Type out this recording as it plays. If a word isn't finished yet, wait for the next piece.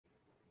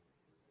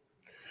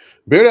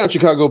Bear down,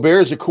 Chicago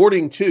Bears.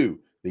 According to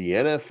the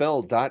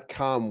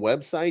NFL.com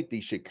website,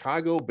 the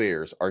Chicago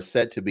Bears are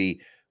set to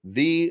be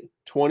the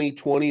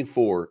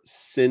 2024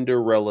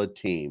 Cinderella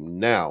team.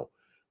 Now,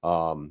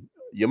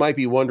 you might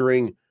be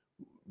wondering,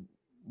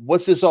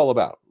 what's this all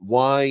about?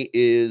 Why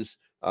is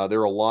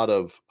there a lot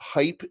of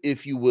hype,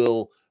 if you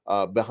will,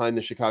 behind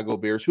the Chicago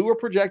Bears, who are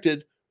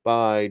projected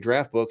by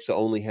draft books to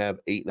only have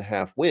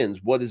 8.5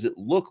 wins? What does it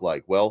look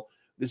like? Well,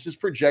 this is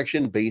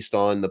projection based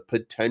on the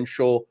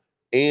potential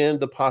and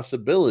the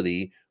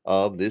possibility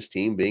of this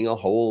team being a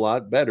whole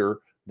lot better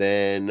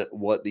than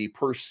what the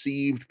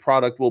perceived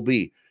product will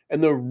be.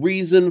 And the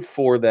reason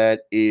for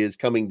that is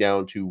coming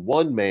down to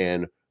one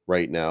man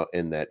right now,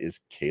 and that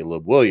is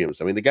Caleb Williams.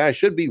 I mean, the guy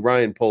should be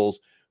Ryan Poles,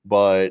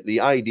 but the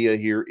idea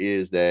here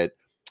is that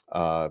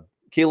uh,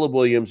 Caleb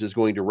Williams is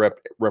going to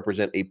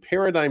represent a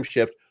paradigm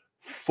shift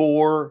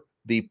for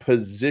the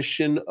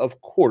position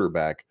of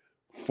quarterback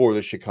for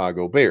the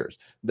Chicago Bears.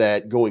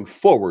 That going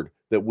forward,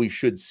 that we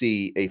should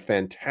see a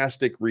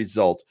fantastic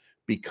result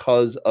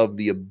because of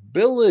the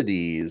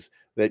abilities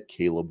that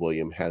Caleb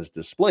Williams has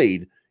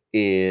displayed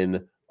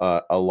in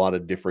a lot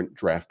of different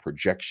draft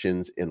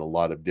projections, in a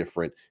lot of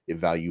different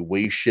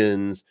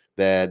evaluations,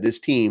 that this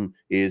team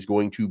is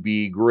going to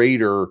be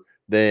greater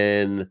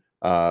than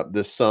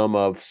the sum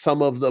of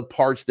some of the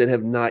parts that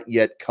have not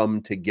yet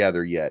come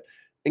together yet.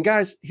 And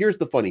guys, here's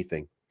the funny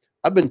thing.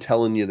 I've been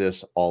telling you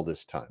this all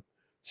this time.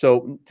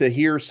 So to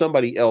hear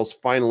somebody else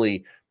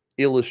finally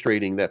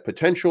illustrating that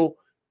potential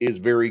is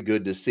very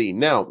good to see.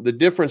 Now, the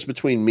difference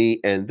between me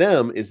and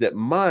them is that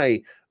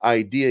my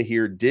idea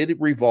here did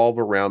revolve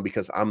around,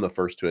 because I'm the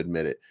first to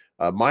admit it,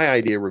 my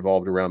idea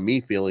revolved around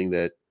me feeling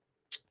that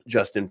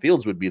Justin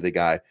Fields would be the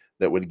guy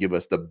that would give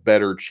us the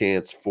better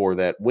chance for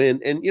that win.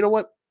 And you know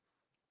what?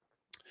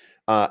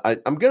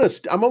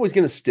 I'm always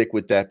gonna stick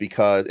with that,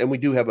 because, and we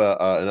do have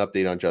an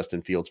update on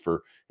Justin Fields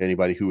for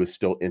anybody who is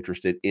still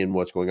interested in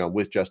what's going on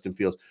with Justin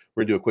Fields.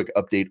 We're gonna do a quick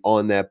update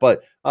on that.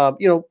 But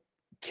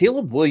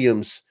Caleb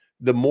Williams.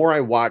 The more I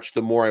watch,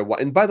 the more I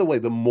watch. And by the way,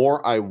 the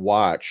more I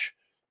watch,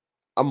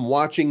 I'm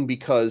watching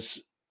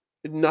because,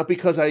 not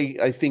because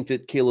I think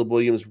that Caleb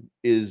Williams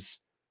is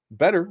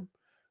better,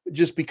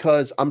 just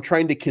because I'm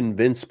trying to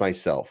convince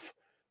myself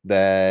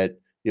that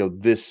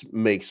this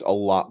makes a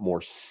lot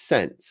more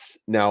sense.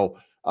 Now,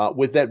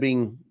 with that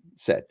being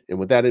said, and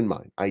with that in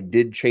mind, I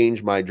did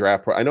change my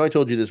draft. I know I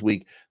told you this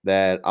week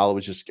that I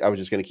was just going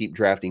to keep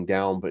drafting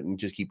down, but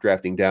just keep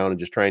drafting down and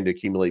just trying to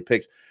accumulate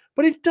picks.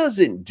 But it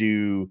doesn't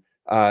do.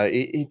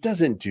 It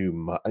doesn't do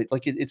much.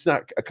 Like it's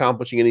not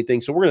accomplishing anything.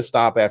 So we're going to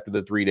stop after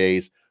the 3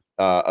 days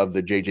of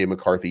the JJ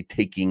McCarthy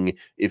taking,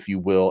 if you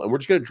will. And we're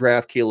just going to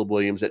draft Caleb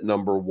Williams at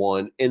number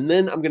 1. And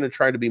then I'm going to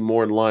try to be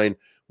more in line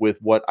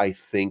with what I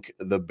think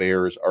the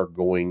Bears are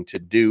going to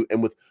do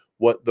and with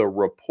what the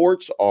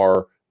reports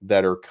are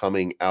that are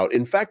coming out.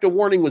 In fact, a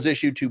warning was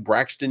issued to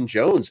Braxton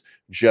Jones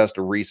just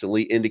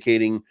recently,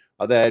 indicating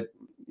that,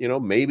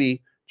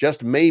 maybe,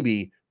 just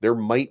maybe, there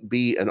might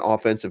be an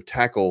offensive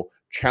tackle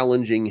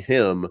challenging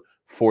him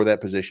for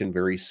that position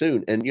very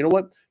soon. And you know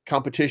what?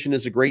 Competition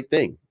is a great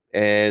thing.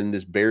 And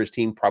this Bears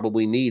team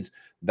probably needs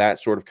that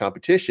sort of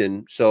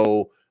competition.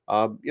 So,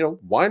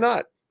 why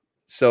not?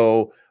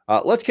 So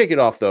let's kick it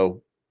off,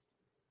 though,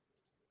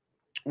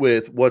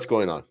 with what's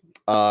going on.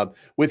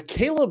 With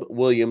Caleb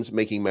Williams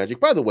making magic.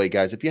 By the way,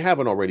 guys, if you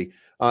haven't already,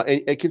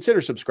 and consider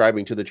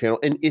subscribing to the channel.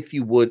 And if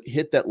you would,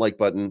 hit that like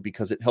button,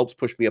 because it helps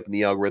push me up in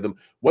the algorithm.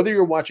 Whether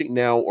you're watching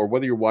now or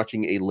whether you're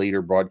watching a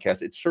later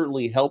broadcast, it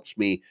certainly helps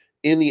me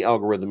in the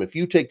algorithm if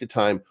you take the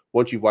time,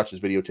 once you've watched this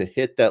video, to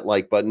hit that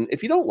like button.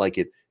 If you don't like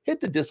it, hit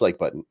the dislike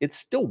button. It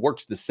still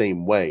works the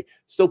same way.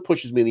 Still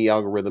pushes me in the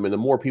algorithm. And the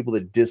more people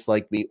that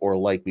dislike me or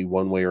like me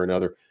one way or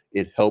another,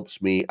 it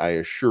helps me, I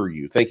assure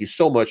you. Thank you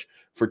so much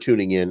for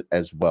tuning in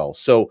as well.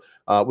 So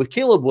with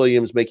Caleb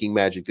Williams making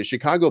magic, the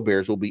Chicago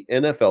Bears will be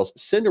NFL's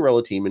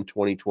Cinderella team in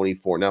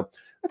 2024. Now,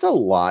 that's a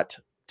lot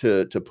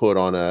to put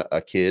on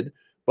a kid,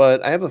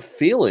 but I have a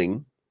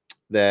feeling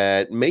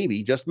that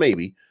maybe, just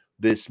maybe,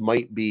 this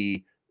might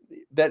be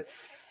that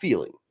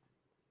feeling.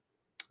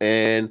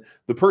 And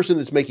the person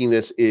that's making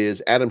this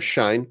is Adam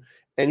Shine.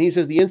 And he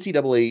says the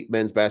NCAA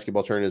men's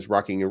basketball tournament is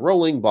rocking and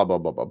rolling, blah, blah,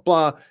 blah, blah,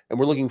 blah. And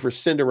we're looking for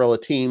Cinderella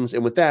teams.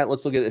 And with that,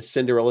 let's look at a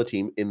Cinderella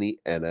team in the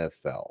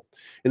NFL.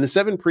 In the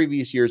 7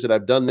 previous years that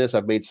I've done this,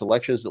 I've made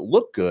selections that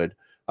look good.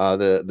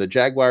 The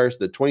Jaguars,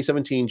 the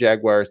 2017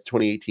 Jaguars,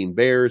 2018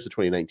 Bears, the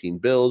 2019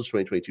 Bills,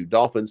 2022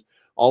 Dolphins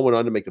all went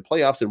on to make the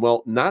playoffs. And,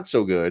 well, not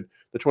so good.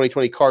 The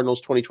 2020 Cardinals,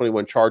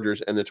 2021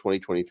 Chargers, and the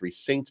 2023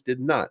 Saints did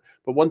not.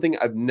 But one thing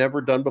I've never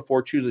done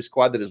before, choose a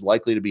squad that is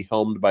likely to be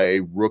helmed by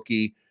a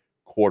rookie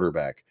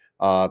quarterback.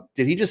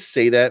 Did he just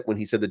say that when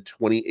he said the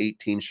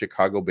 2018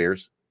 Chicago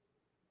Bears?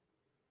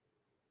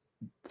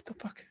 What the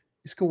fuck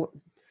is going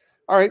on?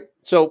 All right.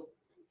 So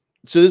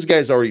this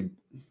guy's already...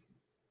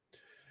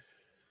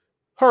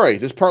 All right,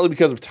 this is partly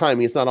because of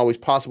timing. It's not always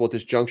possible at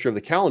this juncture of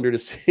the calendar to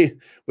say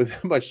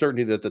with much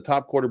certainty that the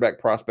top quarterback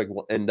prospect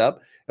will end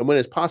up. And when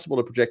it's possible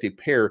to project a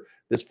pair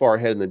this far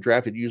ahead in the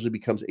draft, it usually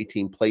becomes a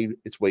team played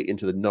its way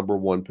into the number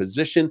one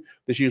position.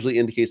 This usually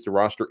indicates the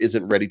roster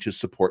isn't ready to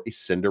support a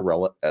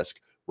Cinderella-esque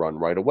run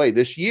right away.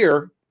 This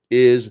year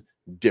is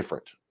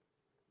different.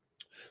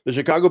 The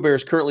Chicago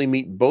Bears currently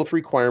meet both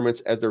requirements,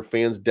 as their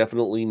fans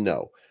definitely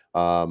know.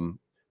 Um,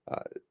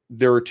 uh,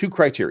 there are two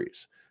criteria.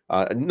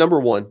 Number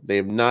one, they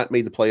have not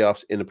made the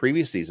playoffs in the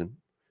previous season,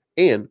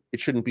 and it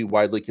shouldn't be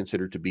widely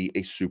considered to be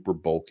a Super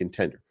Bowl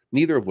contender.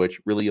 Neither of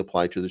which really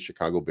apply to the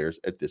Chicago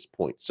Bears at this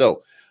point.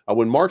 So,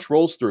 when March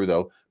rolls through,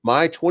 though,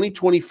 my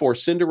 2024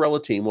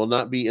 Cinderella team will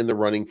not be in the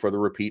running for the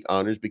repeat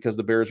honors because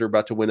the Bears are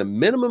about to win a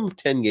minimum of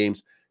 10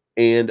 games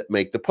and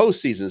make the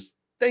postseasons.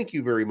 Thank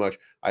you very much.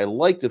 I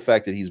like the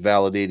fact that he's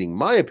validating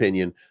my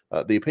opinion,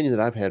 the opinion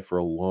that I've had for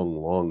a long,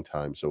 long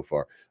time so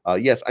far.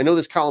 Yes, I know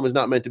this column is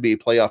not meant to be a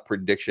playoff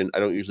prediction. I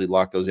don't usually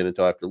lock those in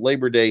until after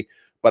Labor Day,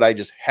 but I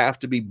just have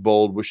to be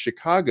bold with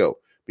Chicago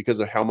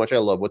because of how much I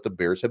love what the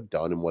Bears have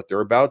done and what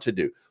they're about to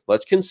do.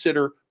 Let's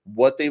consider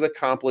what they've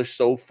accomplished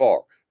so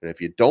far. And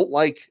if you don't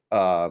like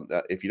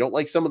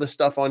some of the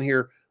stuff on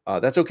here,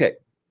 that's okay.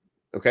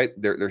 Okay,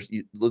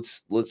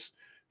 let's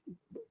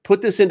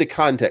put this into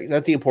context.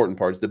 That's the important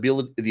part, is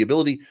the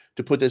ability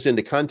to put this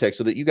into context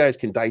so that you guys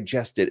can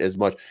digest it as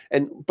much.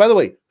 And by the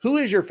way, who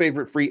is your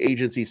favorite free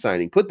agency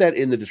signing? Put that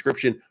in the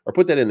description or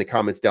put that in the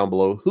comments down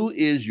below. Who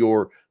is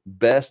your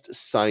best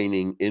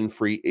signing in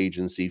free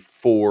agency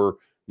for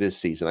this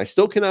season? I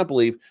still cannot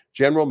believe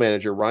general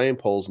manager Ryan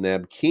Poles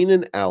nabbed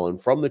Keenan Allen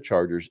from the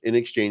Chargers in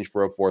exchange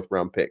for a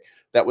fourth-round pick.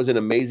 That was an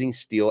amazing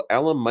steal.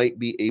 Allen might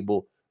be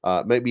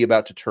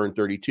about to turn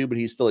 32, but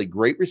he's still a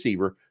great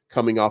receiver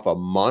coming off a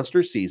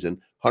monster season,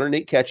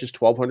 108 catches,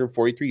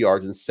 1,243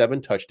 yards, and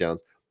 7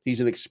 touchdowns.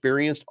 He's an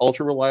experienced,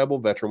 ultra-reliable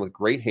veteran with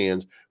great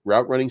hands,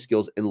 route running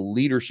skills, and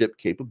leadership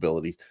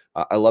capabilities.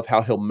 I love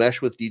how he'll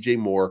mesh with DJ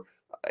Moore,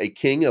 a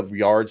king of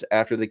yards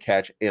after the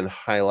catch and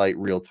highlight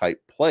reel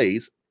type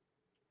plays.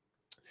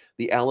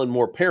 The Allen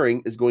Moore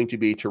pairing is going to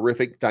be a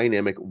terrific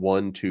dynamic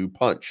 1-2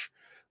 punch.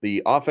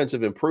 The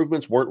offensive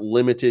improvements weren't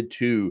limited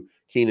to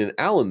Keenan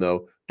Allen,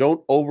 though.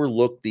 Don't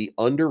overlook the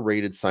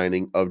underrated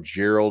signing of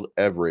Gerald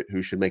Everett,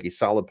 who should make a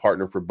solid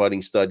partner for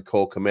budding stud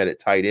Cole Kmet at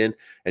tight end,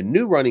 and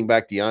new running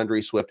back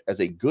DeAndre Swift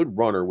as a good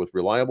runner with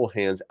reliable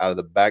hands out of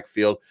the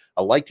backfield.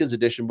 I liked his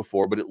addition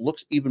before, but it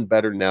looks even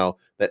better now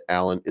that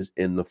Allen is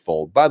in the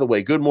fold. By the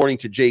way, good morning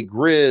to Jay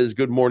Grizz.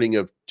 Good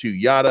morning to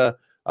Yada.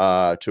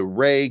 To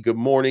Ray, good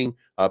morning.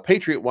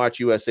 Patriot Watch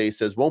USA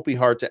says, won't be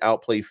hard to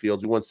outplay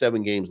Fields. We won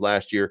 7 games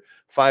last year,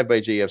 5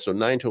 by JF, so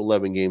 9 to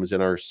 11 games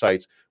in our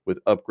sights with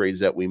upgrades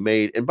that we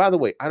made. And by the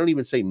way, I don't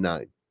even say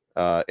 9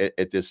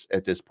 at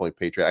this point,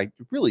 Patriot. I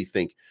really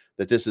think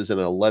that this is an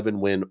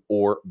 11-win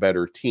or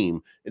better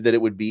team. That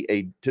it would be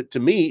to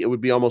me, it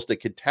would be almost a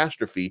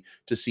catastrophe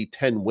to see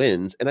 10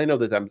 wins. And I know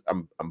that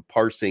I'm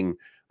parsing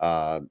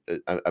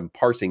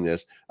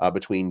this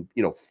between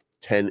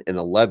 10 and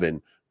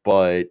 11,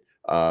 but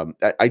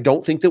I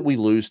don't think that we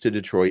lose to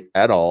Detroit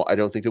at all. I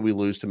don't think that we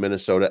lose to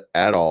Minnesota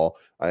at all.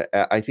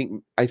 I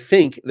think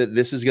that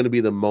this is going to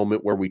be the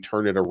moment where we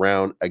turn it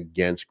around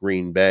against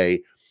Green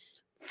Bay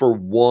for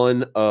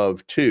one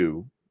of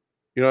two.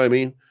 You know what I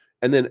mean?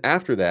 And then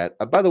after that,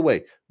 by the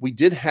way, we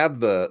did have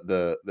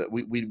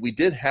we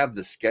did have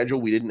the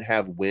schedule. We didn't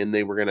have when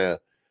they were going to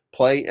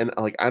play, and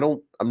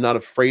I'm not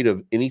afraid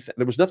of anything.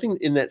 There was nothing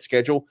in that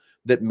schedule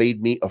that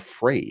made me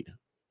afraid.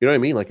 You know what I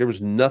mean? Like, there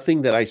was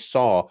nothing that I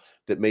saw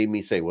that made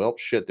me say, well,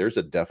 shit, there's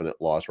a definite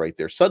loss right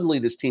there. Suddenly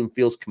this team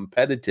feels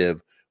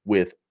competitive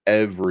with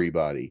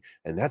everybody,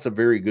 and that's a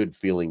very good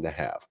feeling to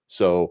have.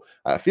 So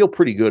I feel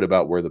pretty good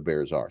about where the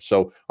Bears are.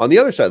 So on the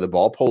other side of the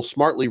ball, Poles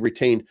smartly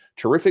retained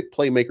terrific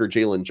playmaker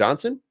Jalen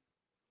Johnson.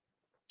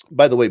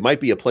 By the way, might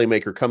be a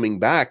playmaker coming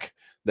back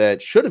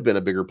that should have been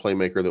a bigger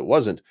playmaker that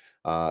wasn't.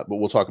 But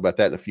we'll talk about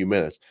that in a few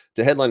minutes.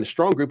 To headline a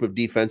strong group of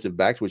defensive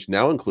backs, which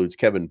now includes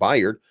Kevin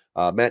Byard.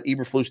 Matt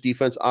Eberflus'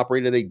 defense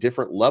operated at a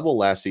different level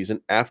last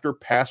season after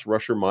pass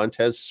rusher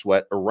Montez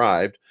Sweat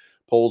arrived.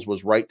 Poles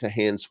was right to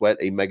hand Sweat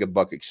a mega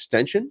buck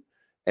extension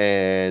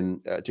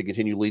and to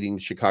continue leading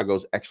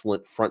Chicago's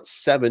excellent front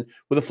seven.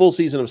 With a full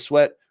season of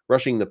Sweat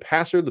rushing the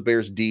passer, the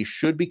Bears' D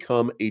should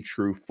become a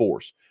true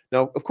force.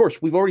 Now, of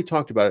course, we've already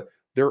talked about it.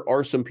 There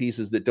are some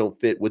pieces that don't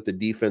fit with the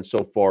defense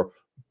so far,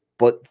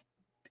 but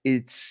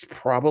it's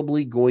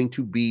probably going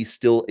to be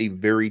still a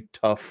very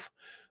tough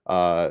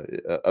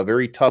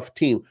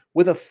team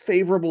with a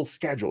favorable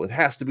schedule. It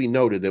has to be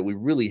noted that we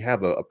really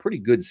have a pretty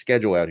good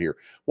schedule out here.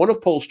 One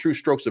of Poles' true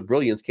strokes of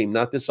brilliance came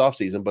not this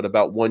offseason, but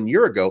about 1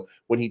 year ago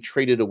when he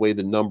traded away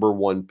the number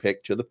 1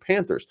 pick to the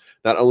Panthers.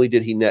 Not only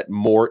did he net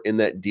more in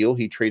that deal,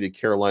 he traded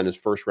Carolina's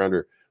first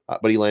rounder,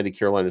 but he landed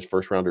Carolina's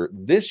first rounder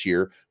this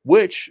year,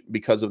 which,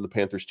 because of the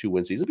Panthers'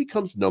 2-win season,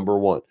 becomes number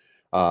 1.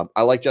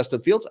 I like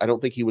Justin Fields. I don't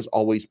think he was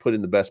always put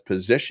in the best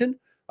position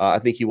I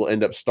think he will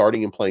end up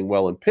starting and playing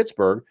well in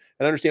Pittsburgh.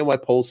 And I understand why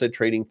Poles said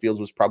trading Fields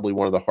was probably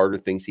one of the harder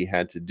things he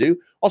had to do.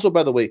 Also,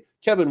 by the way,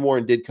 Kevin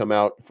Warren did come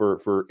out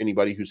for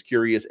anybody who's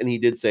curious, and he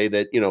did say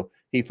that,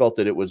 he felt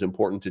that it was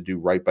important to do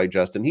right by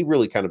Justin. He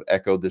really kind of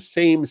echoed the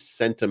same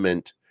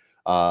sentiment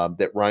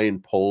that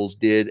Ryan Poles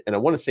did. And I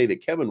want to say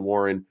that Kevin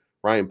Warren,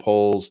 Ryan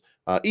Poles,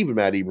 even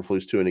Maddie and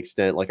Bleeves to an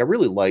extent, like I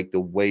really like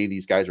the way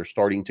these guys are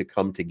starting to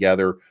come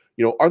together.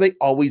 Are they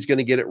always going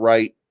to get it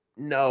right?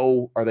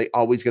 No. Are they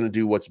always going to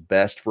do what's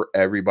best for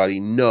everybody?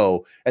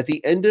 No. At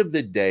the end of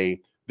the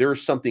day,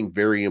 there's something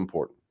very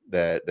important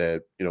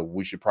that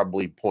we should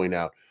probably point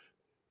out.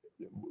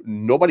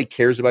 Nobody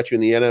cares about you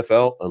in the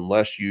NFL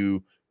unless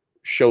you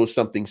show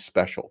something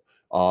special.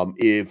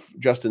 If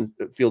Justin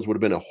Fields would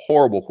have been a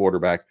horrible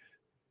quarterback,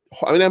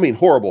 I mean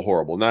horrible,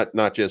 horrible,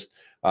 not just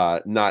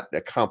not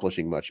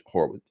accomplishing much.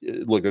 Horrible.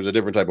 Look, there's a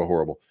different type of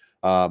horrible.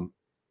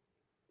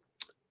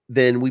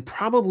 Then we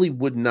probably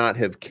would not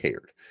have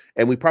cared,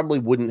 and we probably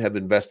wouldn't have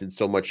invested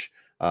so much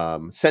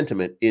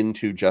sentiment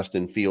into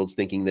Justin Fields,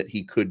 thinking that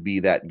he could be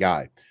that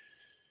guy.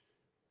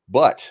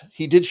 But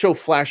he did show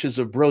flashes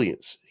of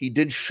brilliance. He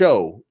did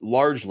show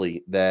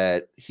largely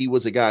that he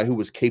was a guy who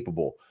was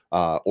capable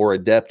or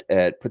adept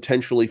at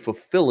potentially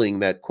fulfilling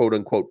that quote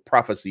unquote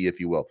prophecy, if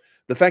you will.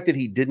 The fact that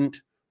he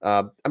didn't,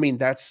 I mean,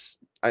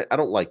 I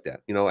don't like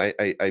that.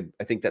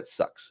 I think that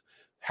sucks.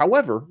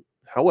 However,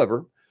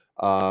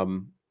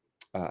 um,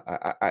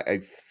 I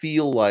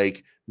feel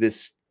like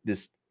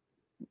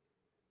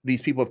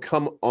these people have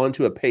come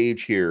onto a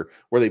page here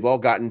where they've all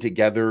gotten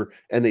together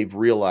and they've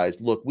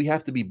realized, look, we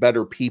have to be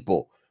better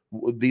people.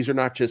 These are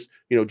not just,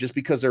 just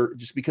because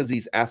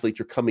these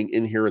athletes are coming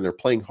in here and they're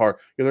playing hard,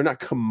 they're not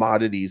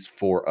commodities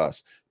for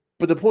us.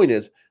 But the point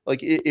is, like,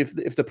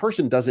 if the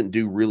person doesn't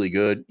do really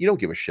good, you don't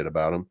give a shit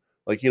about them.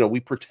 Like, we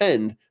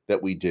pretend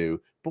that we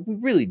do, but we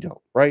really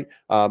don't, right?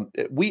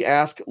 We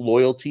ask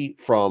loyalty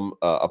from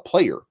a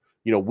player.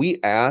 We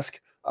ask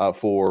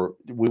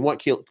we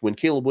want when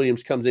Caleb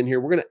Williams comes in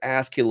here, we're going to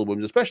ask Caleb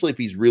Williams, especially if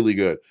he's really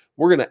good,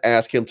 we're going to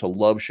ask him to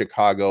love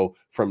Chicago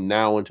from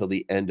now until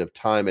the end of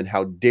time. And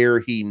how dare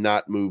he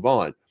not move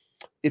on?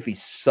 If he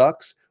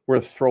sucks, we're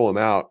going to throw him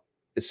out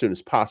as soon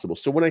as possible.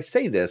 So when I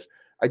say this,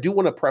 I do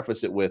want to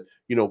preface it with,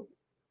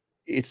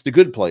 it's the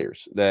good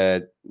players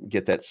that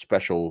get that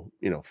special,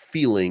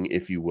 feeling,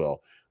 if you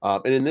will.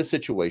 And in this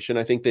situation,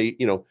 I think they,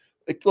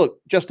 look,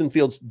 Justin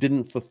Fields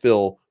didn't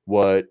fulfill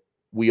what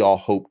we all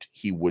hoped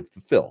he would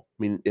fulfill.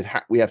 I mean,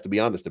 we have to be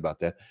honest about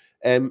that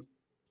and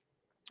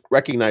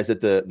recognize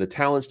that the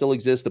talent still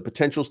exists, the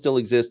potential still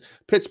exists.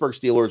 Pittsburgh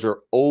Steelers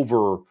are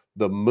over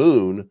the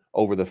moon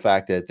over the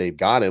fact that they've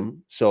got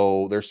him.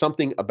 So there's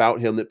something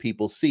about him that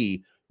people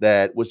see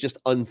that was just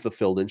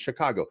unfulfilled in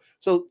Chicago.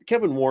 So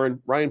Kevin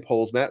Warren, Ryan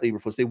Poles, Matt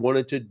Lieberflus, they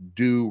wanted to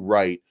do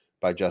right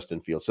by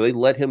Justin Fields. So they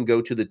let him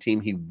go to the team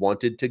he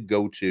wanted to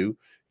go to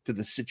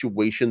the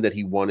situation that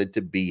he wanted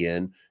to be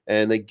in,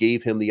 and they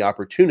gave him the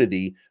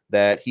opportunity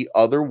that he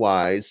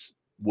otherwise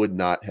would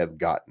not have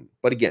gotten.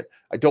 But again,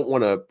 I don't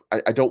want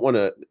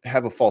to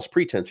have a false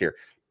pretense here.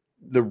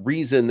 The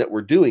reason that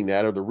we're doing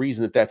that, or the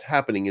reason that that's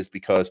happening, is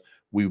because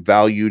we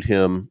valued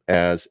him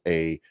as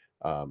as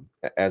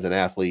an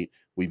athlete.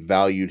 We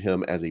valued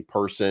him as a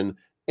person,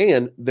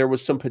 and there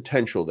was some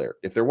potential there.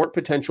 If there weren't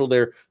potential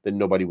there, then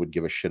nobody would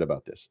give a shit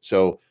about this.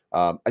 So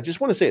I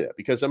just want to say that,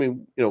 because I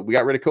mean, we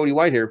got rid of Cody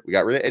White here, we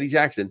got rid of Eddie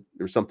Jackson.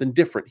 There's something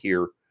different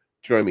here.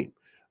 Do you know what I mean?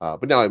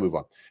 But now I move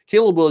on.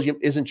 Caleb Williams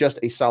isn't just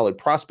a solid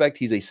prospect.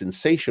 He's a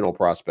sensational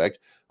prospect.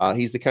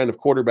 He's the kind of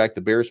quarterback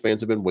the Bears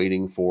fans have been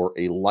waiting for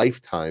a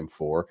lifetime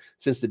for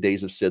since the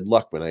days of Sid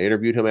Luckman. I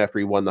interviewed him after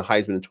he won the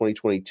Heisman in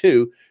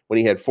 2022 when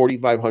he had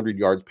 4,500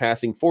 yards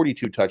passing,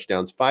 42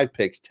 touchdowns, 5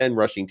 picks, 10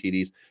 rushing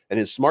TDs, and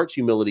his smarts,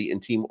 humility,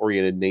 and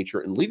team-oriented nature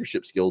and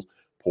leadership skills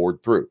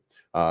poured through.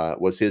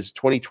 Was his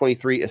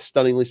 2023 as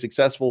stunningly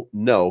successful?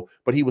 No,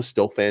 but he was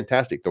still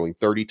fantastic, throwing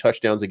 30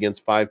 touchdowns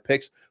against 5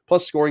 picks,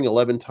 plus scoring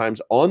 11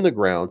 times on the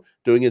ground,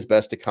 doing his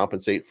best to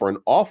compensate for an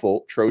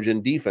awful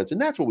Trojan defense.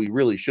 And that's what we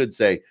really should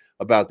say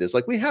about this.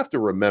 Like, we have to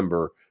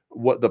remember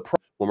what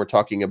when we're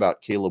talking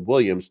about Caleb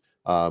Williams.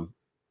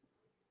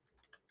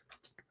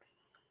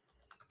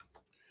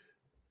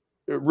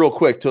 Real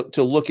quick,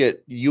 to look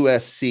at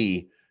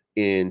USC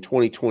in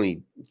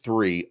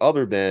 2023,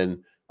 other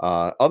than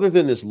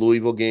this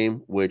Louisville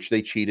game, which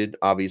they cheated,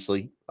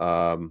 obviously.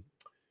 God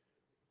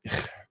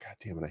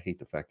damn it, I hate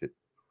the fact that,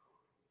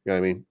 you know what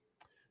I mean?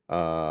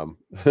 I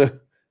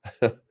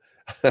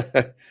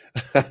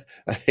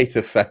hate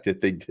the fact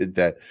that they did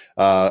that.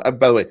 By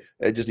the way,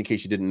 just in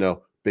case you didn't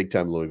know, big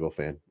time Louisville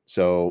fan.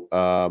 So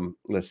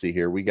let's see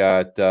here. We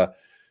got the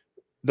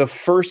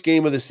first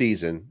game of the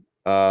season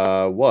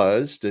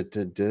was they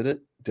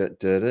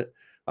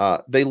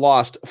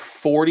lost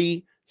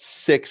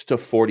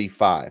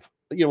 46-45.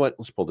 You know what?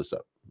 Let's pull this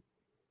up.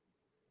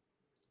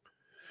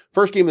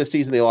 First game of the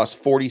season, they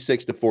lost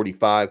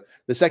 46-45.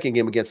 The second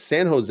game against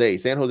San Jose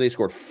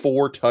scored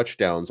 4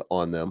 touchdowns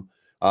on them.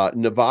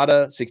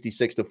 Nevada,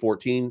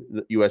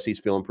 66-14. USC's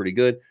feeling pretty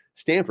good.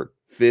 Stanford,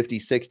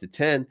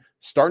 56-10.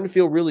 Starting to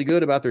feel really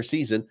good about their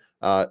season.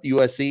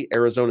 USC,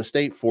 Arizona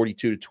State,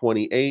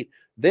 42-28.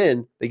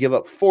 Then they give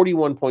up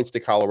 41 points to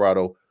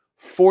Colorado,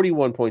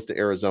 41 points to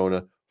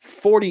Arizona,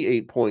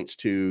 48 points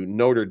to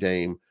Notre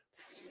Dame,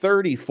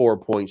 34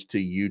 points to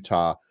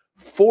Utah,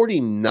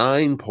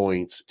 49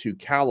 points to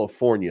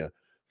California,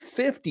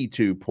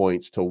 52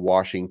 points to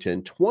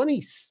Washington,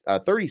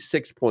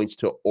 36 points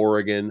to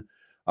Oregon,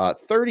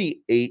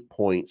 38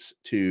 points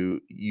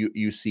to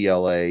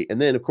UCLA.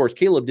 And then, of course,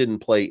 Caleb didn't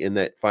play in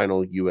that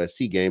final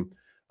USC game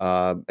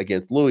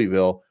against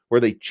Louisville, where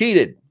they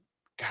cheated.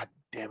 God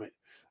damn it.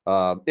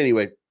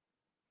 Anyway,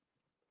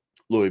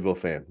 Louisville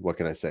fan. What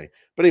can I say?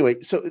 But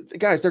anyway, so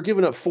guys, they're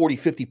giving up 40,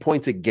 50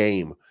 points a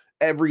game,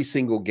 every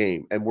single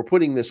game. And we're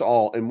putting this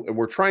all, and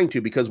we're trying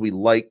to, because we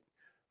like,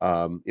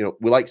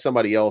 we like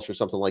somebody else or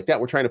something like that.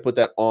 We're trying to put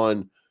that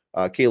on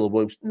Caleb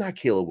Williams. Not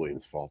Caleb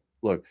Williams' fault.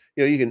 Look,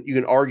 you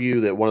can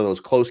argue that one of those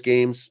close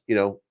games,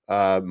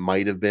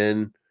 might have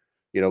been,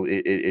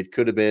 it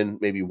could have been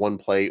maybe one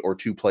play or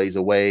two plays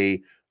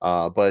away.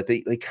 But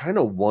they kind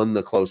of won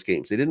the close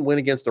games. They didn't win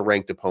against the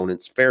ranked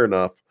opponents. Fair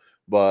enough.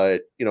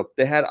 But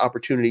they had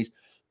opportunities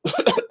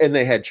and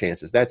they had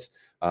chances. That's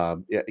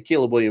yeah,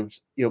 Caleb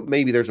Williams.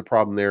 Maybe there's a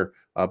problem there,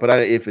 but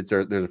if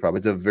there's a problem,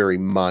 it's a very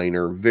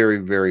minor, very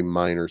very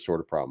minor sort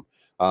of problem.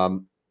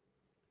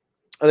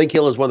 I think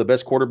Hill is one of the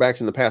best quarterbacks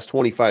in the past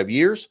 25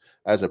 years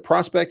as a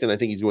prospect, and I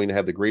think he's going to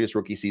have the greatest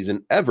rookie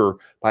season ever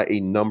by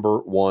a number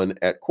one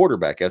at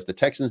quarterback. As the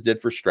Texans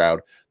did for Stroud,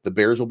 the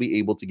Bears will be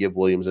able to give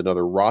Williams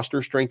another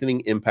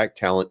roster-strengthening impact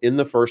talent in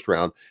the first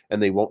round,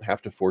 and they won't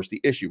have to force the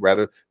issue.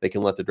 Rather, they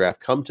can let the draft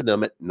come to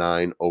them at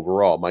 9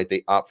 overall. Might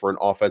they opt for an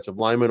offensive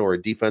lineman or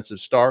a defensive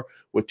star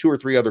with 2 or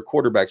 3 other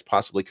quarterbacks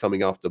possibly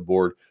coming off the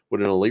board?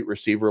 Would an elite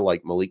receiver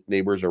like Malik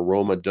Neighbors or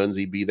Roma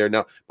Dunze be there?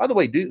 Now, by the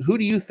way,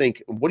 what do you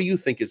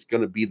think is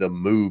going to be the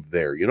move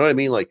there? You know what I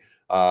mean? Like,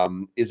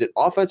 is it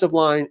offensive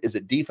line? Is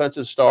it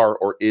defensive star?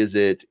 Or is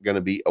it going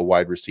to be a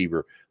wide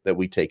receiver that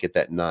we take at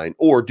that 9?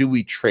 Or do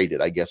we trade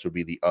it? I guess would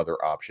be the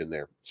other option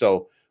there.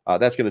 So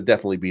that's going to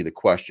definitely be the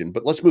question.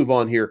 But let's move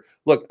on here.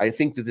 Look, I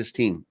think that this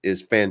team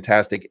is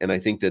fantastic. And I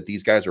think that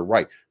these guys are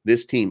right.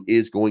 This team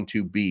is going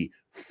to be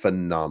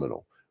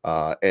phenomenal.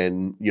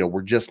 And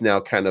we're just now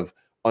kind of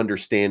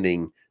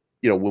understanding,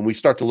 when we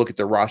start to look at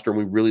their roster and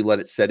we really let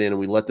it set in and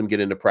we let them get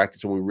into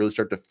practice and we really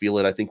start to feel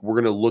it, I think we're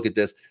going to look at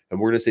this and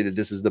we're going to say that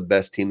this is the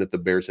best team that the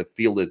Bears have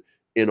fielded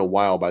in a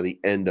while by the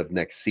end of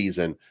next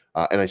season.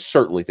 And I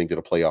certainly think that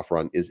a playoff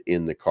run is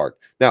in the card.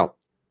 Now,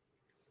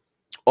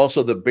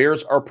 also, the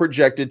Bears are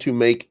projected to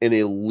make an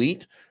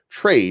elite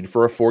trade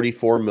for a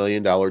 $44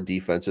 million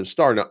defensive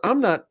star. Now,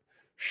 I'm not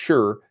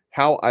sure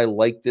how I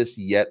like this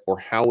yet or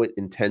how it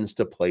intends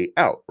to play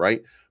out,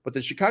 right? But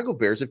the Chicago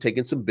Bears have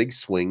taken some big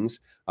swings,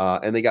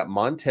 and they got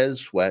Montez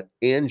Sweat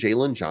and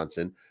Jalen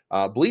Johnson.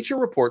 Bleacher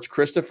Report's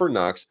Christopher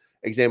Knox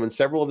examined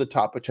several of the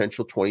top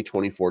potential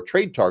 2024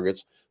 trade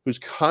targets whose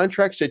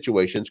contract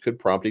situations could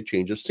prompt a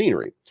change of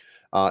scenery,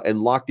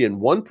 and locked in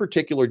one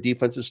particular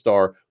defensive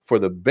star for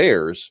the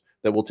Bears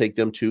that will take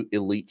them to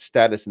elite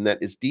status, and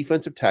that is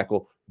defensive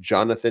tackle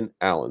Jonathan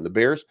Allen. The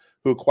Bears,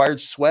 who acquired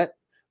Sweat,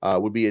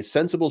 would be a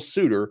sensible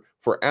suitor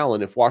for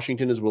Allen if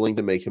Washington is willing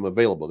to make him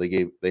available.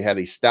 They had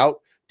a stout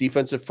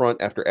defensive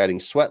front after adding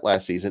Sweat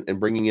last season, and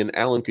bringing in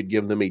Allen could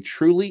give them a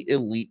truly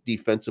elite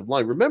defensive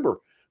line. Remember,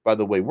 by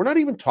the way, we're not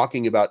even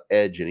talking about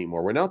edge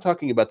anymore. We're now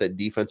talking about that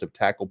defensive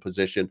tackle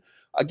position.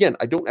 Again,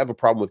 I don't have a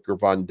problem with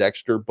Gervon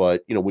Dexter,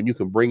 but when you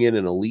can bring in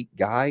an elite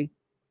guy,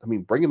 I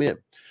mean, bring him in.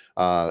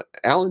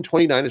 Allen,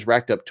 29, has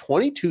racked up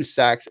 22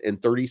 sacks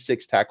and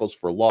 36 tackles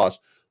for loss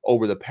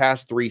over the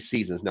past 3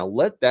 seasons. Now,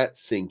 let that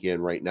sink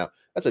in right now.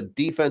 That's a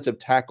defensive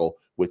tackle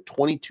with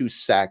 22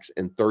 sacks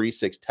and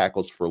 36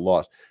 tackles for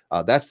loss.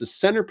 That's the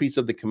centerpiece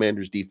of the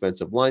Commanders'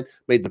 defensive line.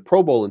 Made the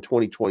Pro Bowl in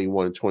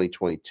 2021 and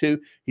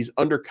 2022. He's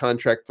under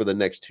contract for the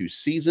next 2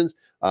 seasons,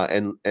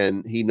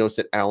 and he notes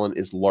that Allen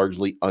is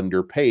largely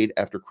underpaid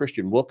after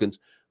Christian Wilkins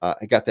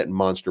got that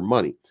monster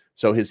money.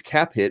 So his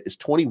cap hit is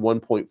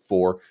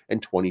 21.4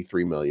 and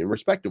 23 million,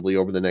 respectively,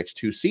 over the next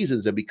 2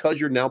 seasons. And because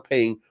you're now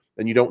paying,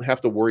 and you don't have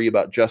to worry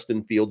about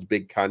Justin Fields'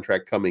 big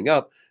contract coming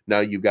up, now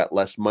you've got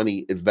less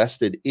money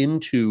invested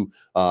into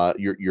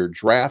your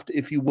draft,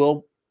 if you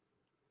will,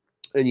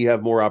 and you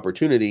have more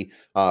opportunity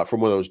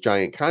from one of those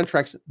giant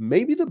contracts.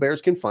 Maybe the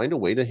Bears can find a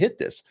way to hit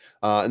this.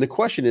 And the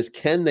question is,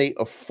 can they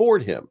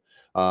afford him?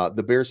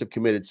 The Bears have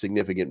committed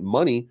significant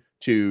money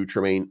to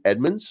Tremaine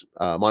Edmonds,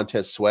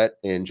 Montez Sweat,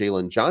 and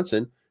Jalen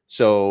Johnson.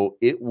 So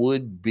it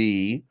would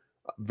be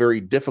very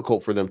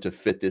difficult for them to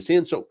fit this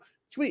in. So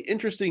it's going to be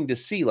interesting to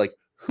see, like,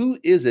 who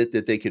is it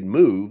that they could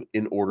move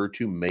in order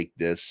to make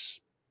this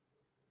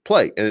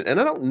play? And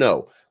I don't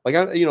know. Like,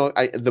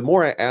 the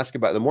more I ask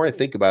about it, the more I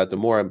think about it, the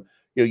more I'm,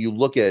 you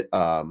look at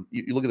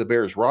you look at the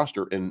Bears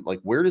roster and, like,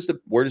 where does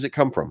it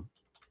come from?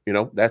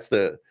 That's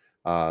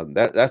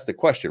that's the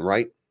question,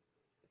 right?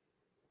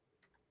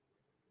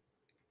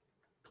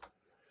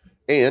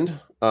 And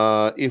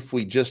if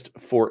we just,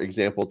 for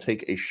example,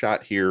 take a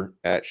shot here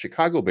at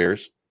Chicago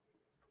Bears,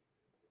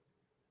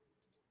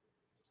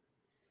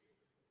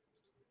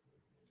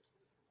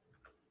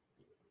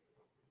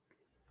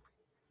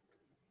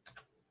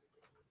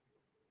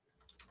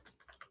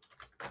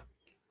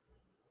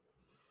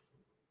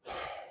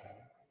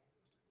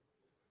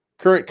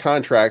 current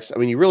contracts, I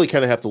mean, you really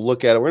kind of have to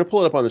look at it. We're going to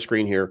pull it up on the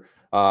screen here.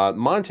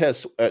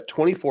 Montez at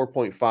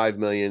 24.5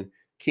 million,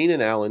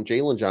 Keenan Allen,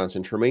 Jalen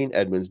Johnson, Tremaine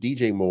Edmonds,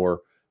 DJ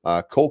Moore,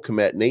 Cole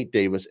Kmet, Nate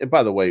Davis. And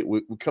by the way,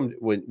 we come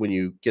when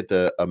you get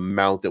the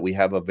amount that we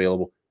have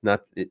available,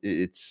 not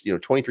it's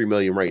 23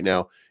 million right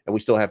now, and we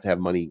still have to have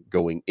money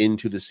going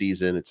into the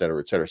season, et cetera,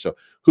 et cetera. So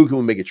who can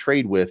we make a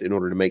trade with in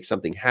order to make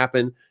something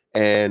happen?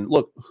 And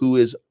look, who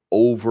is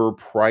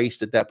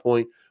overpriced at that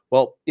point?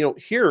 Well,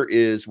 here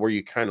is where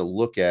you kind of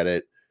look at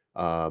it,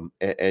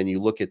 and you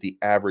look at the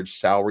average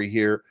salary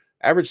here.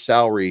 Average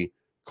salary,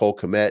 Cole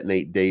Kmet,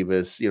 Nate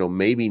Davis,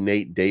 maybe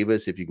Nate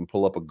Davis if you can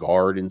pull up a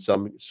guard in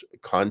some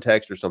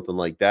context or something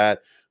like that.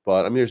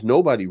 But I mean, there's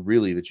nobody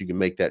really that you can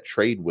make that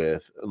trade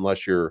with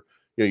unless you're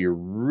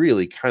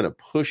really kind of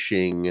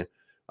pushing,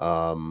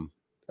 um,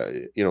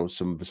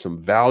 some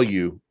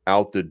value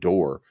out the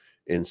door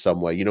in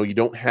some way. You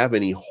don't have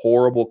any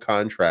horrible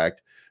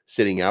contract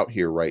sitting out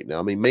here right now.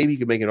 I mean, maybe you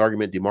could make an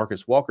argument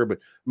DeMarcus Walker, but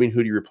I mean,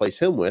 who do you replace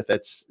him with?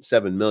 That's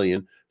 7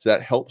 million. So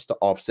that helps to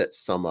offset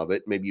some of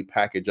it. Maybe you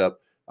package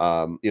up,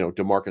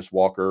 DeMarcus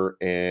Walker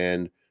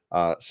and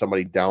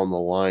somebody down the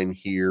line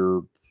here.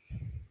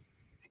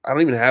 I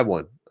don't even have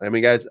one. I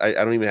mean, guys, I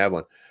don't even have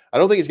one. I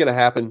don't think it's going to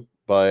happen,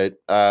 but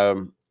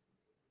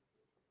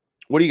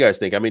what do you guys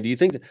think? I mean, do you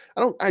think that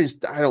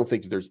I don't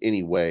think that there's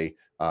any way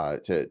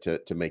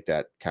to make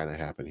that kind of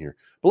happen here.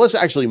 But let's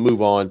actually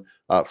move on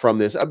from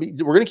this. I mean,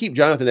 we're going to keep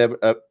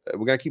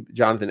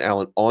Jonathan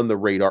Allen on the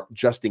radar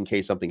just in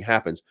case something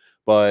happens.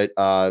 But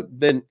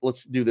then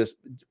let's do this.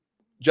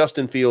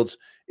 Justin Fields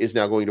is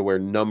now going to wear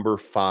number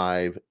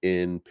 5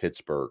 in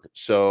Pittsburgh.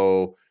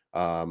 So, you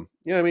know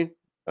what I mean?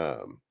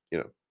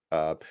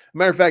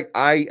 Matter of fact,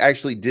 I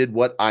actually did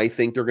what I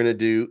think they're going to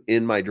do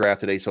in my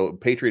draft today. So,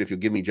 Patriot, if you'll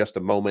give me just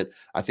a moment,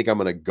 I think I'm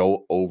going to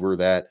go over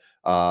that.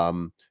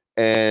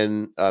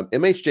 And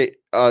MHJ,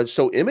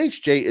 so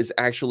MHJ is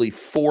actually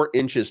 4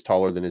 inches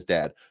taller than his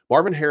dad.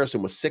 Marvin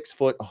Harrison was 6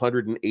 foot,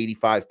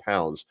 185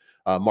 pounds.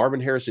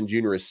 Marvin Harrison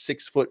Jr. is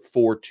 6 foot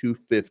 4,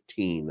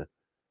 215.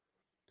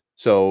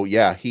 So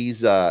yeah,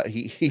 he's a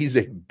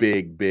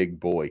big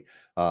boy.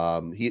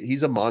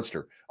 He's a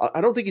monster.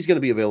 I don't think he's going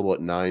to be available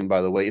at 9.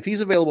 By the way, if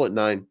he's available at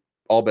 9,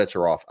 all bets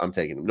are off. I'm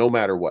taking him, no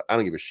matter what. I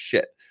don't give a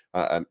shit.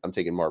 I'm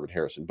taking Marvin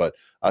Harrison. But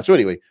so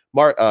anyway,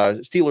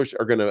 Steelers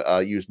are going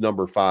to use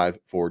number 5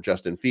 for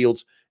Justin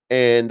Fields,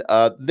 and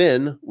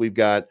then we've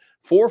got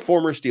 4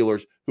 former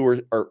Steelers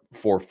who are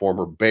 4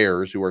 former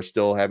Bears who are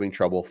still having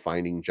trouble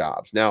finding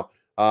jobs now.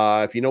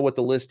 If you know what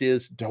the list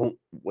is, don't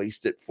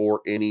waste it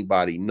for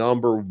anybody.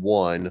 Number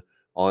 1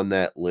 on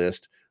that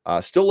list,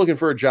 still looking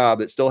for a job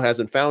that still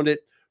hasn't found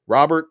it,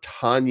 Robert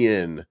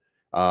Tonyan.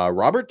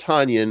 Robert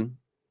Tonyan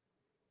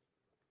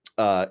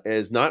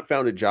has not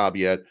found a job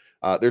yet.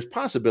 There's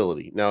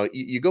possibility. Now,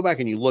 you go back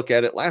and you look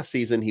at it. Last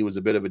season, he was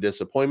a bit of a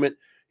disappointment.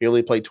 He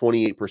only played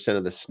 28%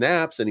 of the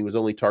snaps, and he was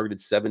only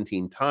targeted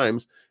 17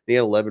 times. He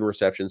had 11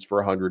 receptions for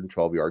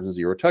 112 yards and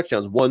 0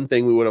 touchdowns. One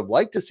thing we would have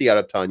liked to see out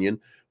of Tonyan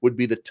would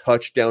be the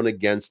touchdown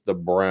against the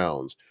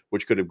Browns,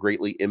 which could have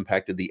greatly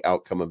impacted the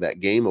outcome of that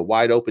game. A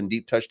wide open,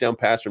 deep touchdown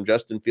pass from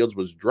Justin Fields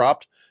was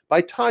dropped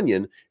by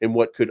Tonyan in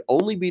what could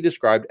only be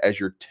described as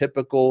your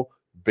typical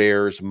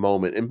Bears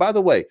moment. And by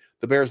the way,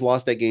 the Bears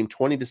lost that game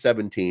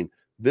 20-17.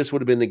 This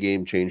would have been the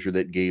game changer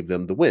that gave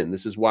them the win.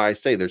 This is why I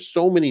say there's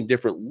so many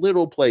different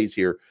little plays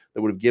here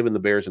that would have given the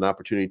Bears an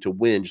opportunity to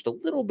win just a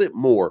little bit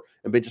more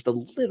and been just a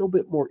little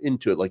bit more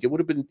into it. Like it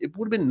would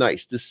have been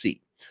nice to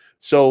see.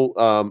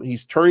 So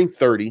he's turning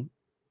 30.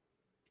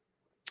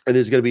 And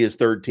this is going to be his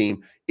 3rd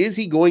team. Is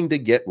he going to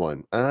get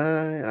one?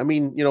 I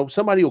mean,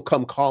 somebody will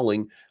come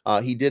calling.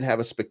 He did have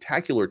a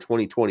spectacular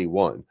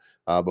 2021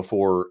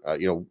 before,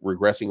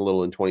 regressing a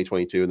little in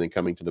 2022 and then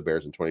coming to the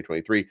Bears in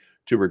 2023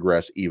 to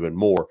regress even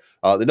more.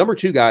 The number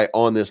 2 guy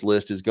on this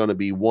list is going to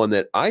be one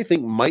that I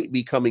think might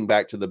be coming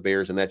back to the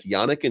Bears, and that's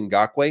Yannick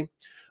Ngakoue.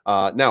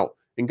 Now,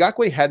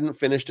 Ngakoue hadn't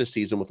finished a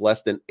season with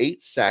less than 8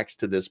 sacks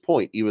to this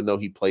point, even though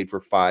he played for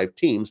 5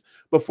 teams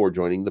before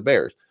joining the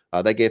Bears.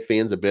 That gave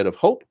fans a bit of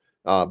hope.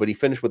 But he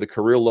finished with a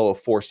career low of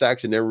 4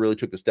 sacks and never really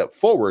took the step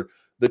forward.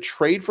 The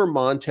trade for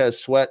Montez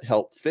Sweat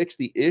helped fix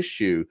the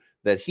issue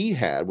that he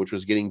had, which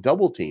was getting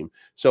double teamed.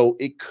 So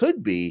it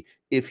could be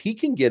if he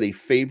can get a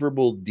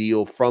favorable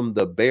deal from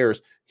the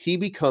Bears, he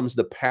becomes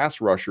the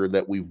pass rusher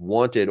that we've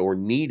wanted or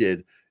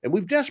needed. And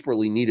we've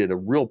desperately needed a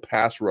real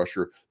pass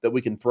rusher that we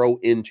can throw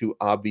into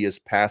obvious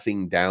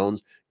passing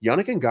downs.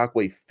 Yannick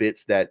Ngakoue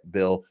fits that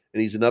bill,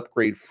 and he's an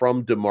upgrade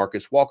from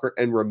DeMarcus Walker.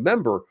 And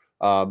remember,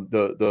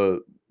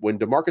 when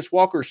DeMarcus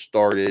Walker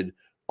started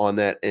on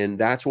that, and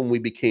that's when we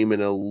became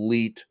an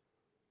elite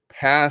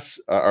pass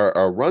or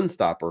a run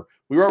stopper.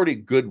 We were already a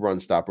good run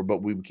stopper,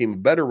 but we became a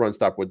better run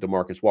stopper with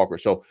DeMarcus Walker.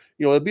 So,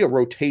 it'll be a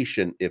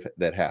rotation if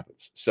that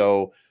happens.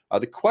 So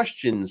the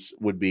questions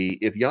would be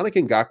if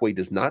Yannick Ngakoue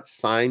does not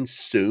sign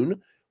soon,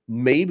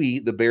 maybe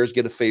the Bears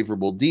get a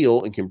favorable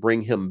deal and can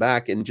bring him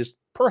back and just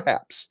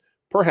perhaps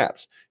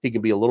perhaps he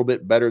can be a little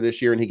bit better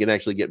this year and he can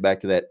actually get back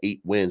to that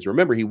 8 wins.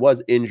 Remember, he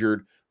was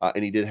injured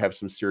and he did have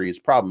some serious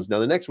problems. Now,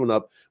 the next one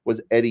up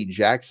was Eddie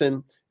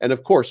Jackson. And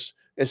of course,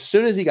 as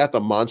soon as he got the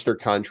monster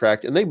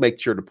contract, and they make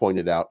sure to point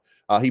it out,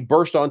 he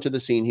burst onto the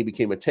scene. He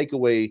became a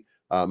takeaway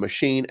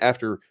machine.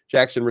 After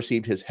Jackson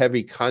received his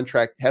hefty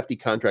contract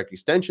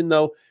extension,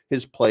 though,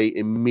 his play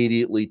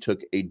immediately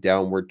took a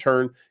downward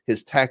turn.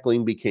 His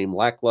tackling became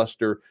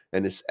lackluster,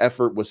 and his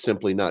effort was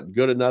simply not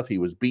good enough. He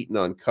was beaten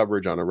on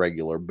coverage on a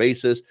regular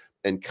basis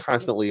and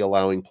constantly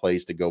allowing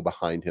plays to go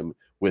behind him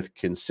with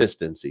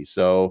consistency.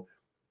 So,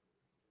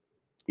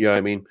 you know what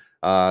I mean?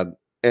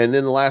 And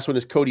then the last one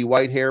is Cody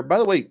Whitehair. By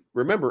the way,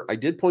 remember, I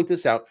did point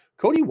this out.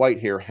 Cody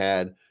Whitehair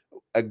had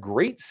a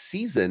great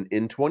season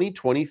in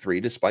 2023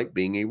 despite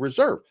being a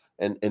reserve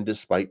and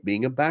despite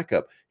being a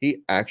backup.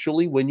 He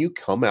actually, when you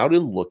come out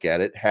and look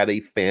at it, had a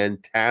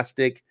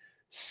fantastic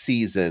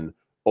season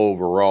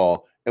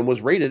overall and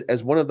was rated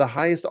as one of the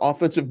highest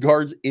offensive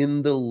guards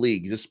in the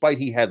league, despite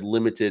he had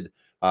limited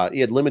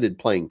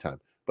playing time.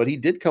 But he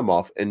did come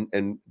off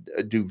and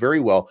do very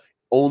well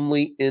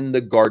only in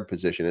the guard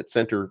position. At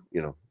center,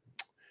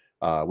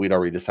 we'd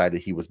already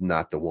decided he was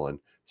not the one.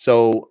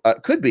 So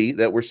could be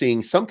that we're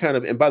seeing some kind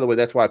of, and by the way,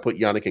 that's why I put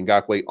Yannick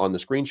Ngakoue on the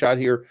screenshot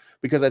here,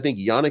 because I think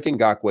Yannick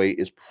Ngakoue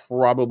is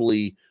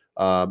probably,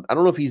 I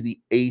don't know if he's the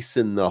ace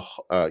in the,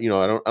 I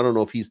don't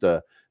know if he's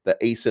the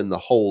ace in the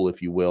hole,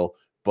 if you will,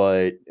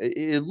 but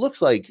it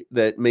looks like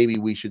that maybe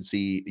we should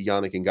see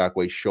Yannick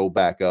Ngakoue show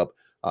back up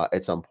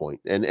at some point,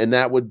 and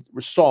that would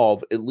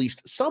solve at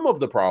least some of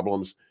the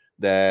problems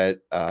that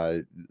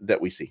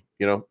we see.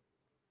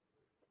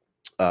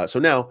 So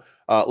now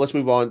let's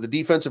move on. The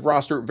defensive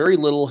roster, very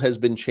little has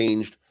been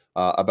changed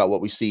about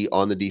what we see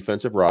on the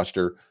defensive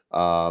roster.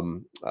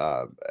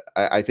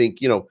 I think,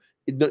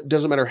 it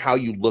doesn't matter how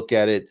you look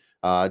at it.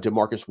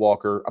 DeMarcus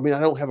Walker, I mean, I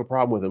don't have a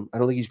problem with him. I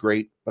don't think he's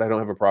great, but I don't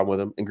have a problem with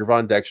him. And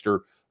Gervon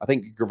Dexter, I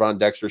think Gervon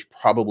Dexter is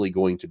probably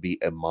going to be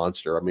a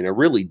monster. I mean, I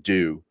really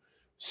do.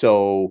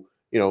 So,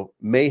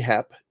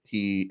 mayhap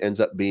he ends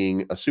up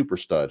being a super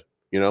stud,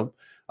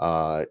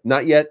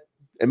 not yet.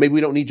 And maybe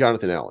we don't need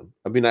Jonathan Allen.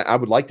 I mean, I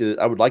would like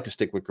to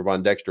stick with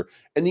Gervon Dexter.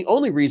 And the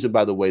only reason,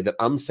 by the way, that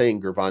I'm saying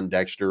Gervon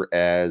Dexter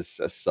as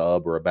a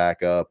sub or a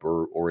backup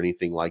or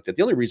anything like that,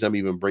 the only reason I'm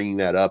even bringing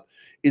that up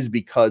is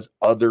because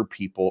other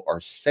people are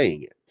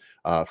saying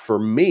it. For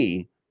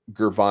me,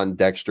 Gervon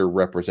Dexter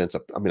represents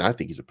I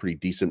think he's a pretty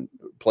decent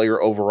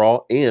player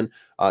overall, and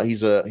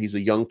he's a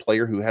young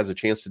player who has a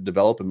chance to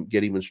develop and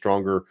get even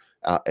stronger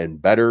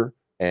and better.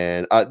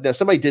 And now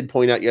somebody did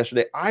point out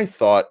yesterday, I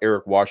thought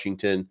Eric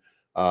Washington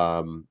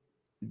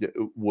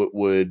what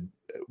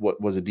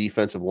was a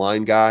defensive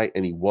line guy,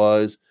 and he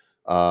was.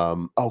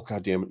 Oh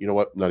god damn it! You know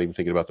what? I'm not even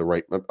thinking about the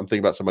right. I'm thinking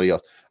about somebody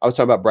else. I was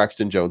talking about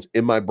Braxton Jones.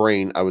 In my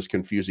brain, I was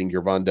confusing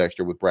Gervon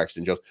Dexter with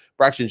Braxton Jones.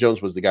 Braxton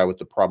Jones was the guy with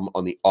the problem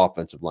on the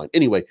offensive line.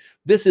 Anyway,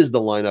 this is the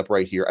lineup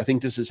right here. I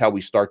think this is how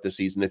we start the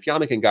season. If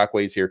Yannick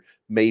Ngakoue is here,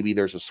 maybe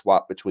there's a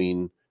swap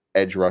between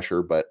edge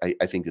rusher, but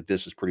I think that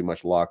this is pretty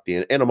much locked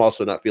in. And I'm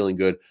also not feeling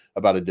good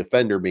about a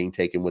defender being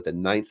taken with a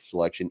 9th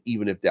selection,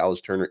 even if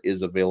Dallas Turner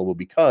is available,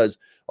 because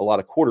a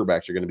lot of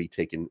quarterbacks are going to be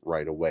taken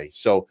right away.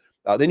 So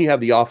then you have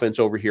the offense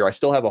over here. I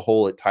still have a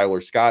hole at Tyler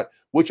Scott,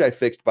 which I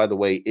fixed, by the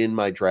way, in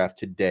my draft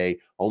today.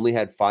 Only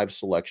had 5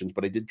 selections,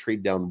 but I did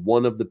trade down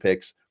one of the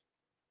picks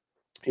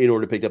in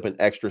order to pick up an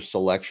extra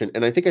selection.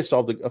 And I think I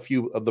solved a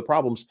few of the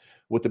problems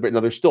with now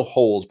there's still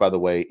holes, by the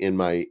way, in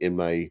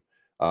my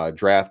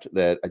draft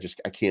that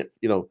I can't,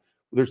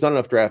 there's not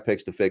enough draft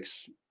picks to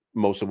fix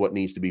most of what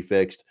needs to be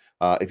fixed.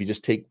 If you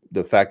just take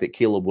the fact that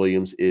Caleb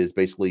Williams is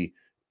basically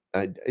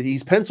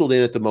he's penciled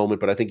in at the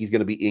moment, but I think he's going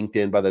to be inked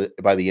in by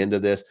the end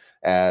of this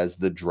as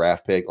the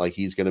draft pick. Like,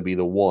 he's going to be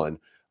the one.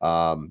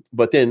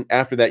 But then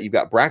after that, you've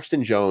got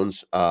Braxton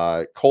Jones,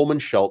 Coleman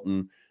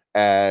Shelton.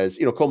 As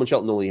you know, Coleman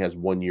Shelton only has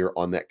 1 year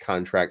on that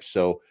contract,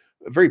 so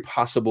very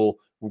possible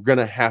we're going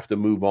to have to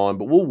move on,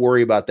 but we'll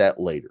worry about that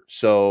later.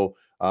 So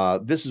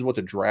this is what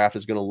the draft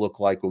is going to look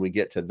like when we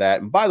get to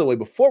that. And by the way,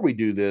 before we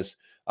do this,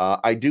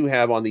 I do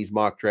have on these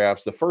mock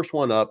drafts, the first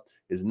one up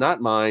is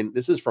not mine.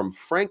 This is from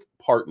Frank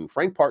Parton.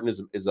 Frank Parton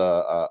is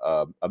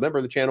a member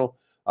of the channel,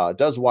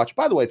 does watch.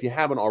 By the way, if you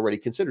haven't already,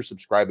 consider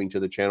subscribing to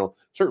the channel.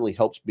 Certainly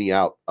helps me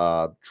out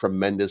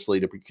tremendously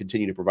to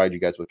continue to provide you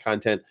guys with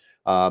content.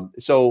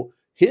 So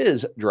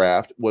his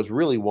draft was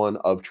really one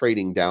of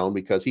trading down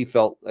because he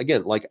felt,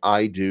 again, like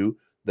I do,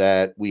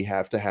 that we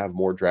have to have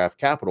more draft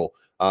capital.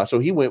 So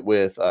he went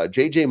with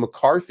J.J.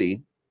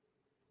 McCarthy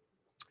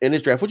in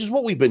his draft, which is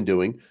what we've been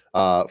doing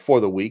for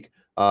the week.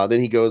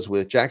 Then he goes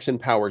with Jackson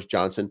Powers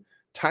Johnson,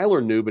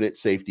 Tyler Nubin at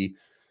safety,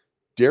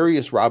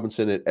 Darius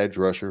Robinson at edge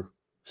rusher,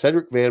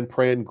 Cedric Van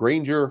Pran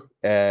Granger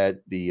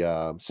at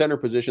the center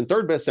position,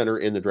 3rd best center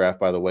in the draft,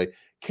 by the way.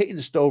 Caden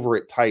Stover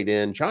at tight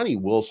end, Johnny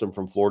Wilson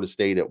from Florida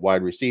State at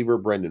wide receiver,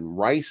 Brendan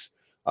Rice,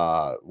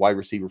 wide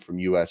receiver from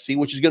USC,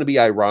 which is going to be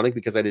ironic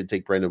because I did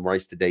take Brendan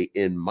Rice today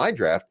in my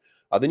draft.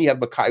 Then you have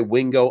Mekhi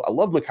Wingo. I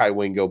love Mekhi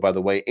Wingo, by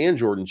the way, and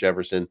Jordan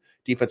Jefferson,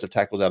 defensive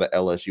tackles out of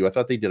LSU. I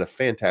thought they did a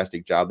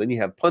fantastic job. Then you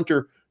have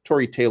punter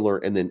Torrey Taylor,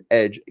 and then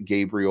edge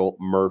Gabriel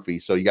Murphy.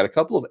 So you got a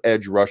couple of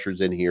edge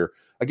rushers in here.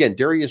 Again,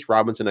 Darius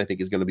Robinson, I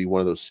think, is going to be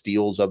one of those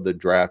steals of the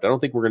draft. I don't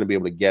think we're going to be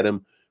able to get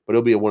him, but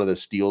he'll be one of the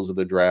steals of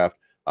the draft.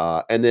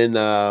 And then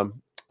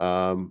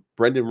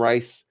Brendan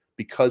Rice,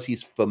 because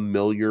he's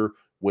familiar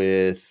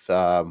with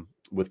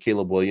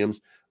Caleb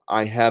Williams,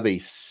 I have a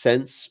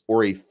sense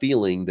or a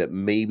feeling that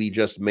maybe,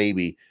 just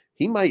maybe,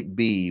 he might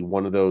be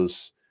one of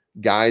those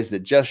guys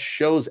that just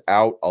shows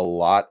out a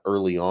lot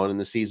early on in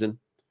the season.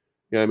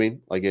 You know what I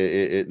mean? Like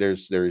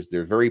there's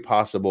very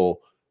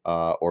possible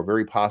or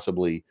very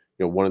possibly,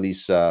 one of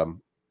these uh,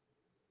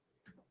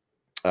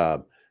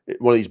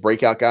 one of these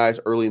breakout guys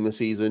early in the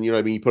season. You know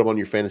what I mean? You put him on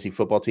your fantasy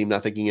football team,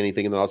 not thinking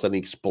anything, and then all of a sudden he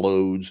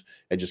explodes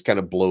and just kind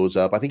of blows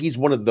up. I think he's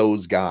one of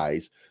those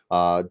guys.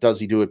 Does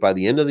he do it by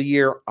the end of the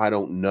year? I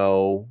don't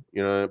know.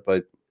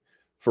 But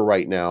for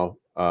right now,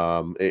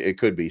 it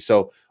could be.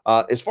 So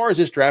as far as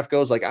this draft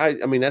goes, like I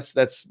mean,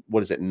 that's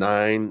what is it?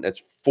 9, that's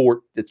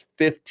 4, it's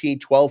 15,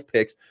 12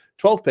 picks,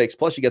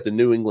 plus you got the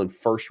New England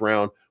first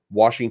round,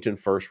 Washington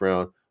first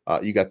round.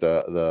 You got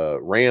the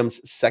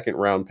Rams second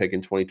round pick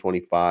in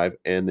 2025,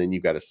 and then you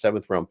got a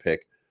 7th round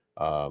pick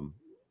um,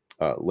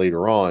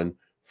 later on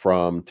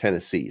from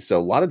Tennessee. So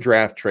a lot of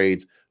draft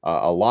trades,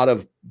 a lot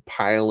of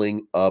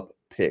piling up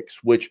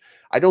picks, which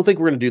I don't think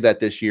we're going to do that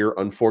this year.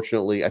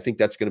 Unfortunately, I think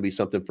that's going to be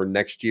something for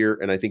next year.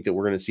 And I think that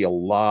we're going to see a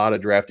lot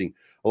of drafting,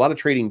 a lot of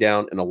trading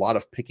down, and a lot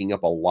of picking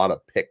up a lot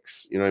of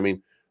picks. You know what I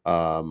mean?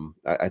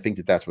 I think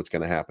that that's what's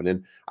going to happen.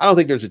 And I don't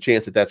think there's a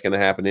chance that that's going to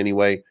happen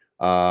anyway.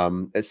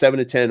 At 7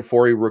 to 10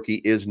 for a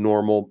rookie is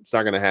normal. It's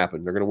not going to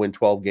happen. They're going to win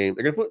 12 games.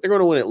 They're going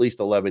to win at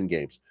least 11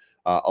 games.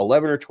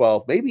 11 or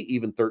 12, maybe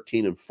even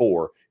 13 and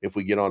 4 if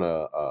we get on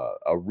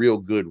a real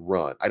good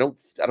run. I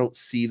don't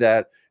see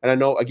that. And I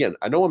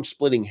know I'm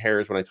splitting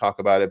hairs when I talk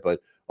about it,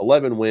 but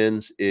 11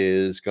 wins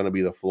is going to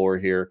be the floor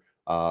here.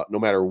 No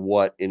matter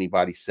what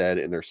anybody said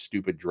in their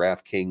stupid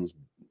DraftKings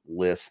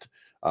list.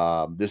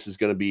 This is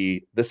going to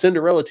be the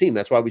Cinderella team.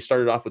 That's why we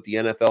started off with the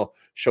NFL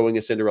showing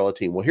a Cinderella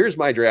team. Well, here's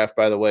my draft,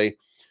 by the way.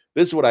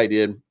 This is what I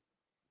did.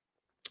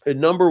 At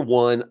number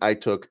 1, I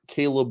took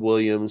Caleb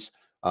Williams.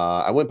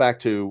 I went back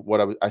to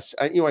what I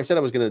said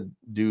I was going to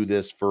do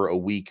this for a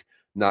week,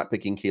 not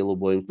picking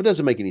Caleb Williams, but it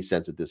doesn't make any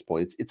sense at this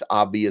point. It's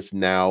obvious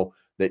now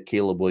that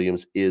Caleb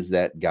Williams is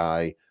that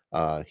guy.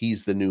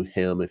 He's the new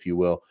him, if you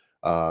will.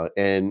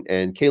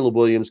 And Caleb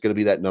Williams going to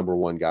be that number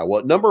 1 guy. Well,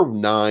 at number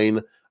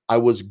 9, I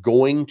was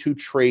going to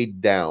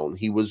trade down.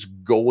 He was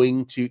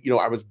going to,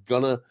 I was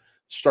gonna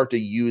start to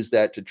use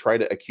that to try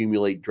to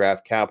accumulate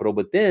draft capital,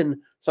 but then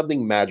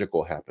something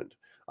magical happened.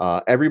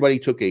 Everybody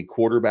took a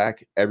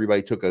quarterback,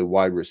 everybody took a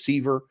wide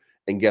receiver,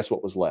 and guess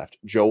what was left?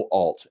 Joe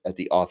Alt at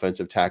the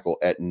offensive tackle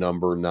at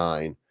number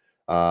 9.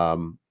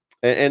 And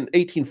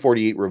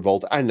 1848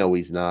 Revolt, I know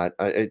he's not.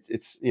 I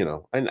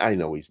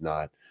know he's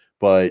not,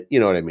 but you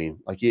know what I mean?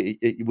 Like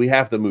we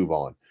have to move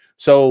on.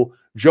 So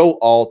Joe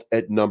Alt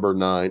at number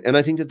 9, and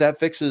I think that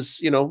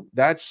fixes.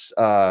 That's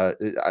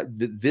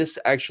this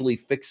actually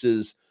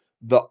fixes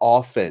the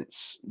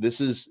offense. This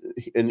is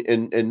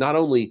and not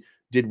only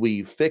did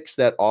we fix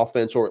that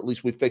offense, or at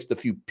least we fixed a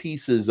few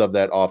pieces of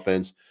that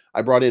offense.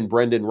 I brought in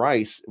Brendan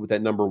Rice with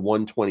that number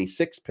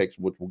 126 picks,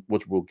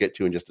 which we'll get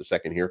to in just a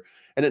second here.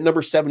 And at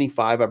number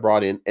 75, I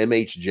brought in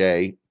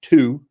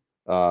MHJ2.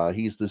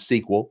 He's the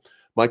sequel.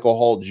 Michael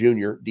Hall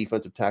Jr.,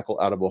 defensive tackle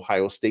out of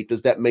Ohio State.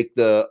 Does that make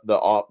the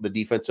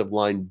defensive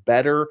line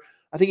better?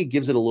 I think it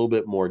gives it a little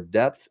bit more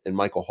depth, and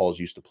Michael Hall's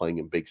used to playing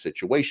in big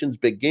situations,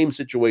 big game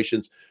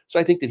situations. So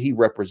I think that he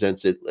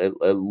represents it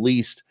at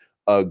least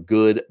a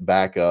good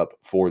backup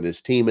for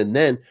this team. And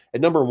then at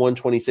number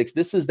 126,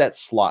 this is that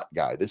slot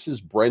guy. This is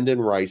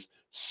Brendan Rice,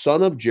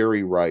 son of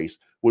Jerry Rice.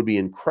 Would be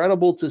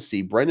incredible to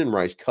see Brendan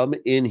Rice come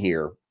in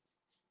here.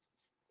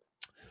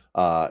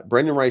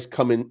 Brendan Rice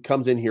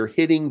comes in here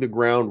hitting the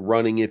ground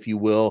running, if you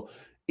will.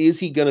 Is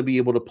he going to be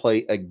able to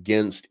play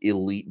against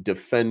elite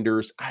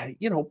defenders?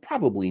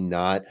 Probably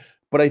not.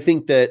 But I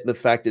think that the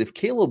fact that if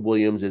Caleb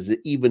Williams is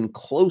even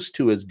close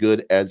to as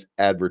good as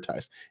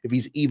advertised, if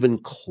he's even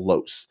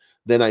close,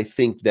 then I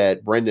think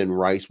that Brendan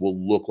Rice will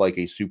look like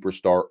a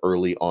superstar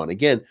early on.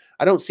 Again,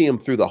 I don't see him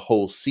through the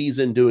whole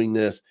season doing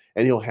this,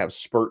 and he'll have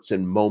spurts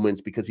and moments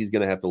because he's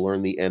going to have to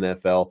learn the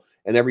NFL,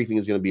 and everything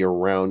is going to be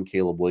around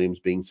Caleb Williams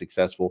being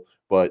successful.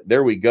 But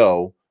there we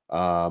go.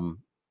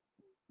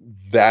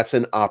 That's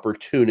an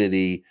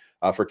opportunity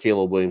for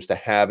Caleb Williams to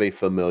have a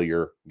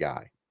familiar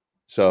guy.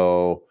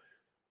 So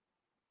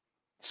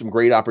some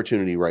great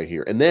opportunity right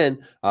here. And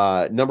then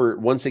number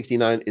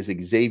 169 is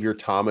Xavier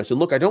Thomas. And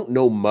look, I don't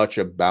know much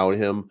about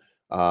him.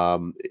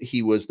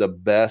 He was the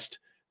best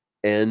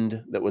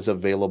end that was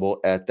available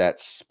at that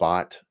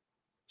spot.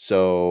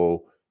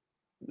 So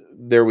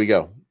there we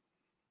go.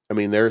 I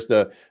mean,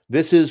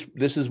 this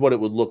is what it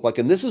would look like.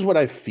 And this is what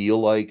I feel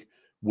like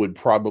would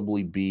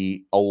probably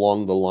be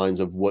along the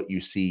lines of what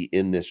you see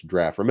in this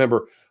draft.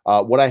 Remember,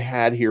 what I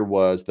had here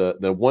was the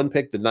 1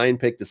 pick, the 9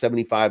 pick, the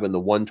 75, and the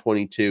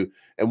 122.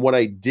 And what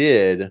I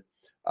did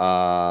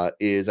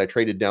is I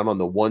traded down on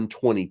the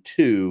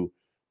 122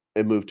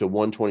 It moved to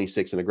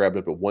 126, and I grabbed it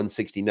up at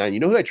 169. You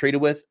know who I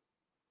traded with?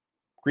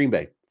 Green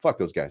Bay. Fuck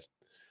those guys.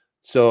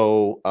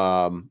 So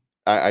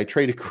I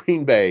traded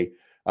Green Bay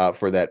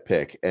for that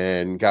pick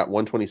and got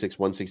 126,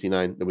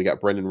 169. Then we got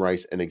Brendan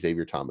Rice and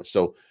Xavier Thomas.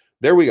 So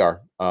there we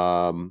are.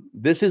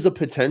 This is a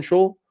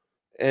potential,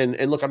 and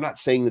look, I'm not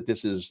saying that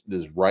this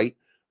is right.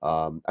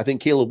 I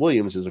think Caleb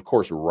Williams is, of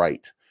course,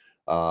 right.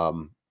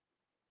 Um,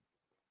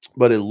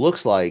 but it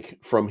looks like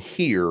from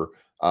here,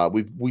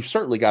 we've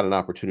certainly got an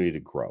opportunity to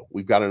grow.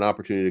 We've got an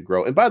opportunity to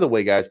grow. And by the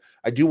way, guys,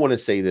 I do want to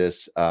say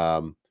this.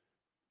 I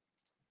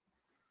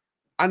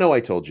know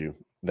I told you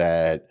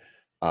that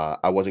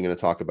I wasn't going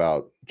to talk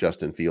about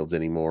Justin Fields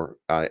anymore.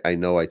 I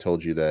know I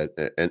told you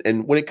that,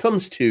 and when it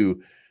comes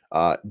to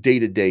day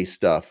to day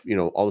stuff,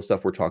 all the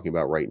stuff we're talking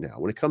about right now.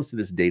 When it comes to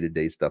this day to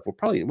day stuff, we're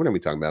not going to be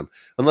talking about him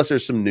unless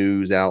there's some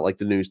news out, like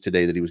the news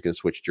today that he was going to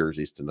switch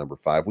jerseys to number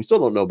 5. We still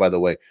don't know, by the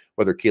way,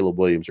 whether Caleb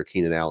Williams or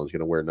Keenan Allen is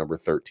going to wear number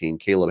 13.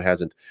 Caleb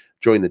hasn't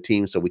joined the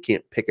team, so we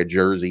can't pick a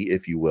jersey,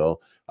 if you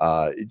will.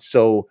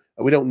 So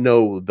we don't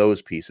know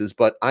those pieces,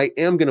 but I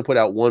am going to put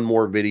out one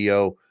more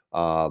video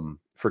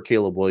for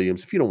Caleb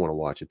Williams. If you don't want to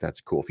watch it, that's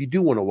cool. If you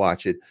do want to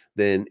watch it,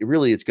 then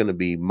it's going to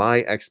be my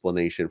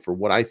explanation for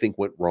what I think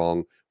went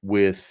wrong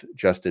with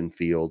Justin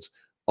Fields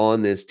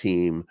on this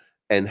team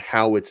and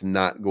how it's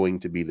not going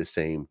to be the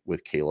same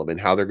with Caleb and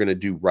how they're going to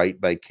do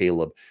right by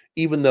Caleb,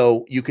 even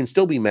though you can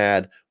still be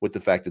mad with the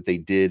fact that they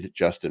did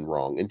Justin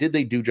wrong. And did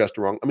they do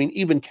Justin wrong? I mean,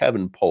 even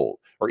Kevin Pohl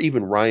or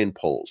even Ryan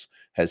Poles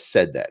has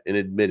said that and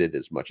admitted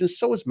as much. And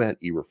so has Matt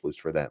Eberflus,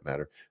 for that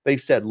matter. They've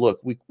said, look,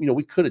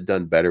 we could have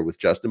done better with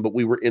Justin, but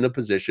we were in a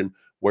position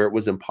where it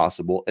was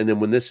impossible. And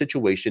then when this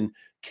situation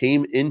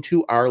came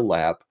into our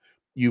lap,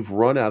 you've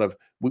run out of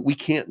we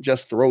can't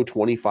just throw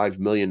 $25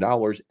 million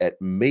at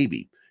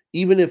maybe.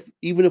 Even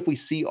if we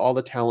see all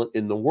the talent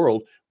in the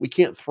world, we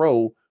can't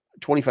throw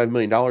 $25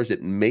 million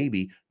at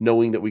maybe,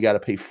 knowing that we got to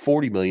pay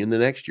 $40 million the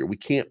next year. We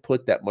can't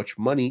put that much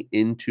money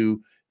into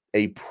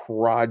a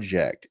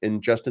project.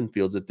 And Justin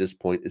Fields at this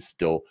point is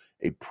still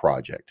a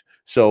project.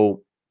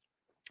 So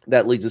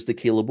that leads us to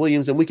Caleb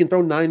Williams, and we can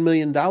throw $9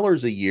 million a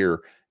year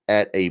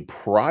at a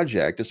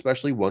project,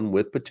 especially one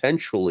with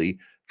potentially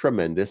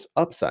tremendous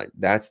upside.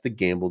 That's the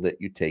gamble that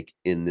you take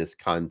in this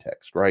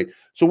context, right?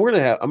 So I'm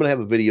gonna have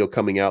a video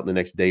coming out in the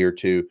next day or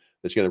two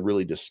that's going to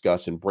really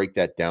discuss and break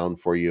that down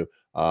for you.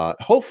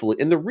 Hopefully,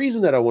 and the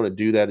reason that I want to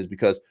do that is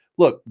because,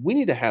 look, we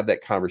need to have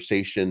that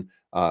conversation.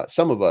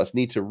 Some of us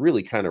need to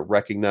really kind of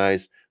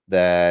recognize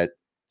that,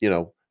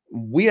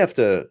 we have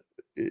to.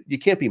 You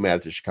can't be mad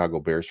at the Chicago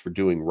Bears for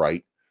doing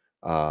right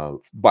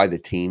by the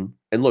team.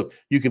 And look,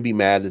 you can be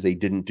mad that they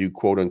didn't do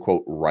quote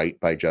unquote right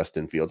by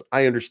Justin Fields.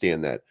 I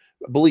understand that.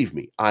 Believe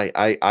me,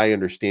 I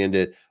understand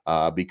it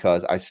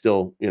because I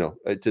still,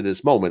 to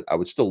this moment, I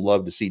would still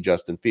love to see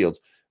Justin Fields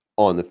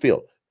on the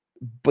field,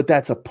 but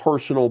that's a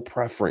personal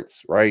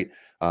preference, right?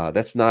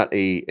 That's not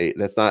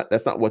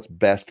what's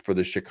best for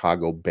the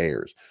Chicago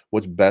Bears.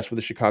 What's best for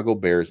the Chicago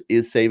Bears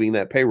is saving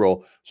that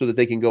payroll so that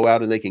they can go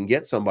out and they can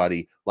get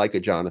somebody like a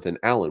Jonathan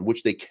Allen,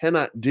 which they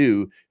cannot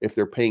do if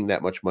they're paying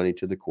that much money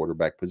to the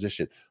quarterback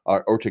position,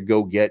 or to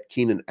go get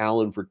Keenan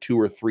Allen for 2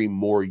 or 3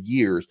 more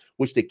years,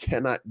 which they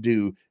cannot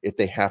do if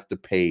they have to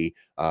pay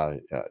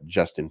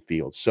Justin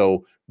Fields.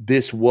 So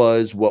this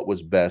was what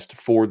was best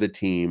for the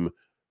team.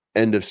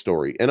 End of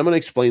story. And I'm going to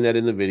explain that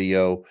in the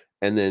video.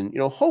 And then,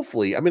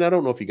 hopefully, I mean, I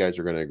don't know if you guys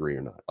are going to agree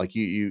or not. Like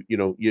if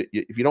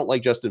you don't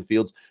like Justin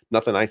Fields,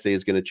 nothing I say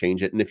is going to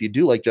change it. And if you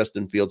do like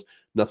Justin Fields,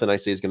 nothing I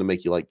say is going to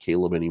make you like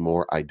Caleb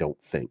anymore. I don't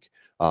think.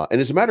 And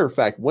as a matter of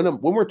fact, when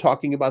we're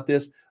talking about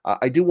this,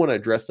 I do want to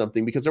address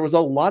something because there was a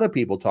lot of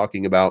people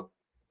talking about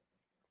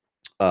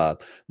uh,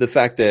 the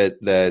fact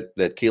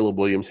that Caleb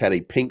Williams had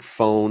a pink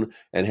phone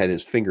and had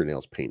his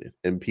fingernails painted,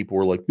 and people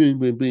were like, "Blah,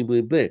 blah, blah,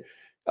 blah, blah."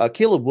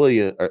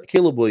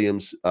 Caleb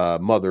Williams'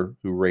 mother,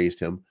 who raised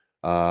him,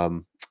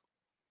 um,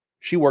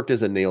 she worked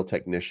as a nail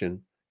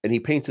technician, and he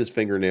paints his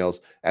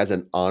fingernails as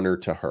an honor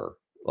to her.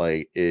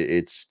 Like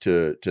it's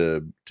to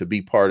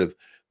be part of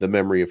the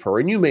memory of her.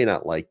 And you may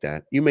not like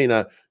that. You may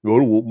not. I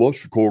don't want my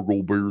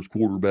Chicago Bears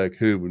quarterback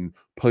having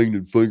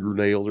painted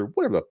fingernails or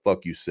whatever the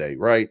fuck you say.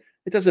 Right?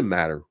 It doesn't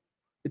matter.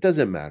 It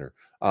doesn't matter.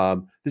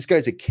 This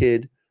guy's a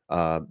kid.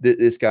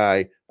 This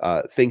guy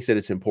thinks that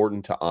it's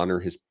important to honor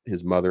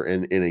his mother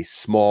in a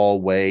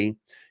small way.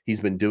 He's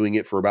been doing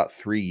it for about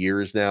 3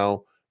 years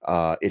now.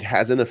 It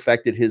hasn't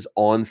affected his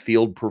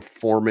on-field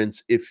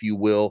performance, if you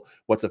will.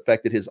 What's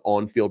affected his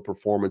on-field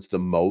performance the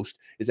most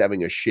is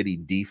having a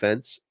shitty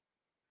defense.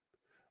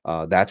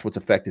 That's what's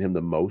affected him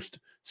the most.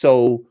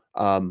 So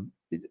I'm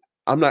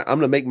going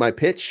to make my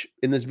pitch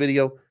in this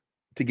video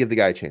to give the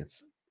guy a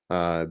chance.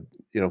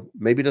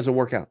 Maybe it doesn't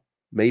work out.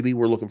 Maybe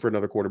we're looking for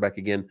another quarterback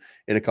again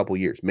in a couple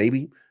years.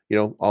 Maybe,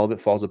 all of it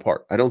falls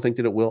apart. I don't think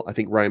that it will. I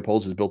think Ryan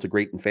Poles has built a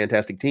great and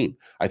fantastic team.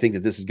 I think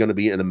that this is going to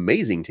be an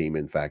amazing team,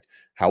 in fact.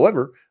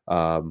 However,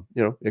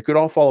 it could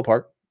all fall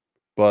apart.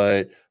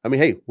 But I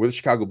mean, hey, we're the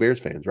Chicago Bears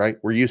fans, right?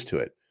 We're used to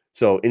it.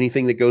 So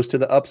anything that goes to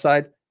the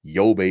upside,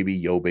 yo, baby,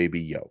 yo, baby,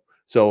 yo.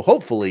 So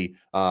hopefully,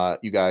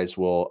 you guys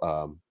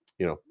will,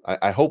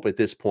 I hope at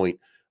this point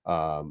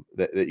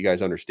that you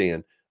guys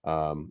understand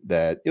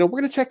that we're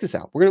going to check this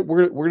out. We're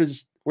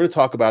gonna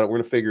talk about it. We're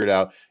going to figure it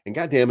out. And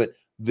God damn it,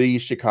 the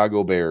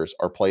Chicago Bears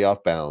are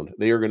playoff bound.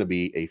 They are going to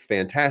be a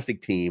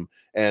fantastic team,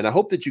 and I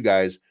hope that you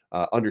guys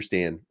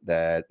understand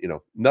that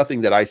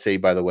nothing that I say,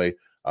 by the way,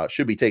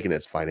 should be taken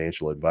as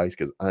financial advice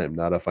because I am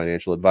not a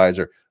financial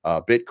advisor.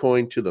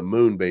 Bitcoin to the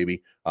moon,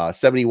 baby.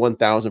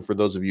 71,000 for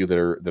those of you that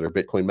are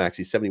Bitcoin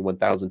maxi.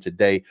 71,000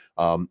 today.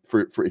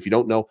 For if you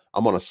don't know,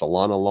 I'm on a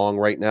Solana long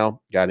right now.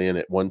 Got in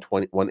at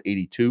 120,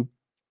 182.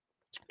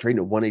 Trading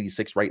at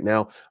 186 right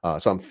now.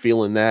 So I'm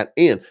feeling that.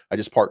 And I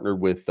just partnered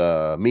with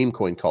a meme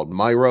coin called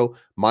Myro.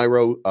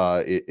 Myro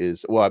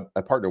well,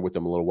 I partnered with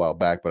them a little while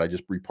back, but I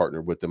just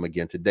repartnered with them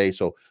again today.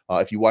 So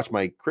if you watch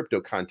my crypto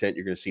content,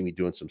 you're going to see me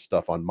doing some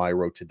stuff on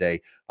Myro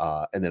today.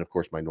 And then, of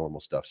course, my normal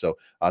stuff. So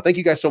thank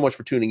you guys so much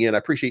for tuning in. I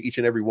appreciate each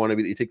and every one of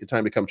you that you take the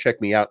time to come check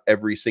me out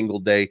every single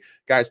day.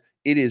 Guys,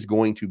 it is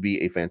going to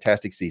be a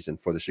fantastic season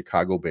for the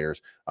Chicago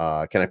Bears.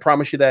 Can I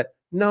promise you that?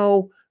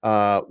 No.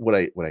 Would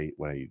I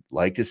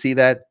like to see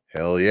that?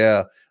 Hell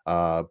yeah.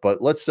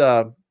 But let's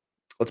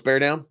bear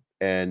down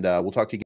and we'll talk to you again.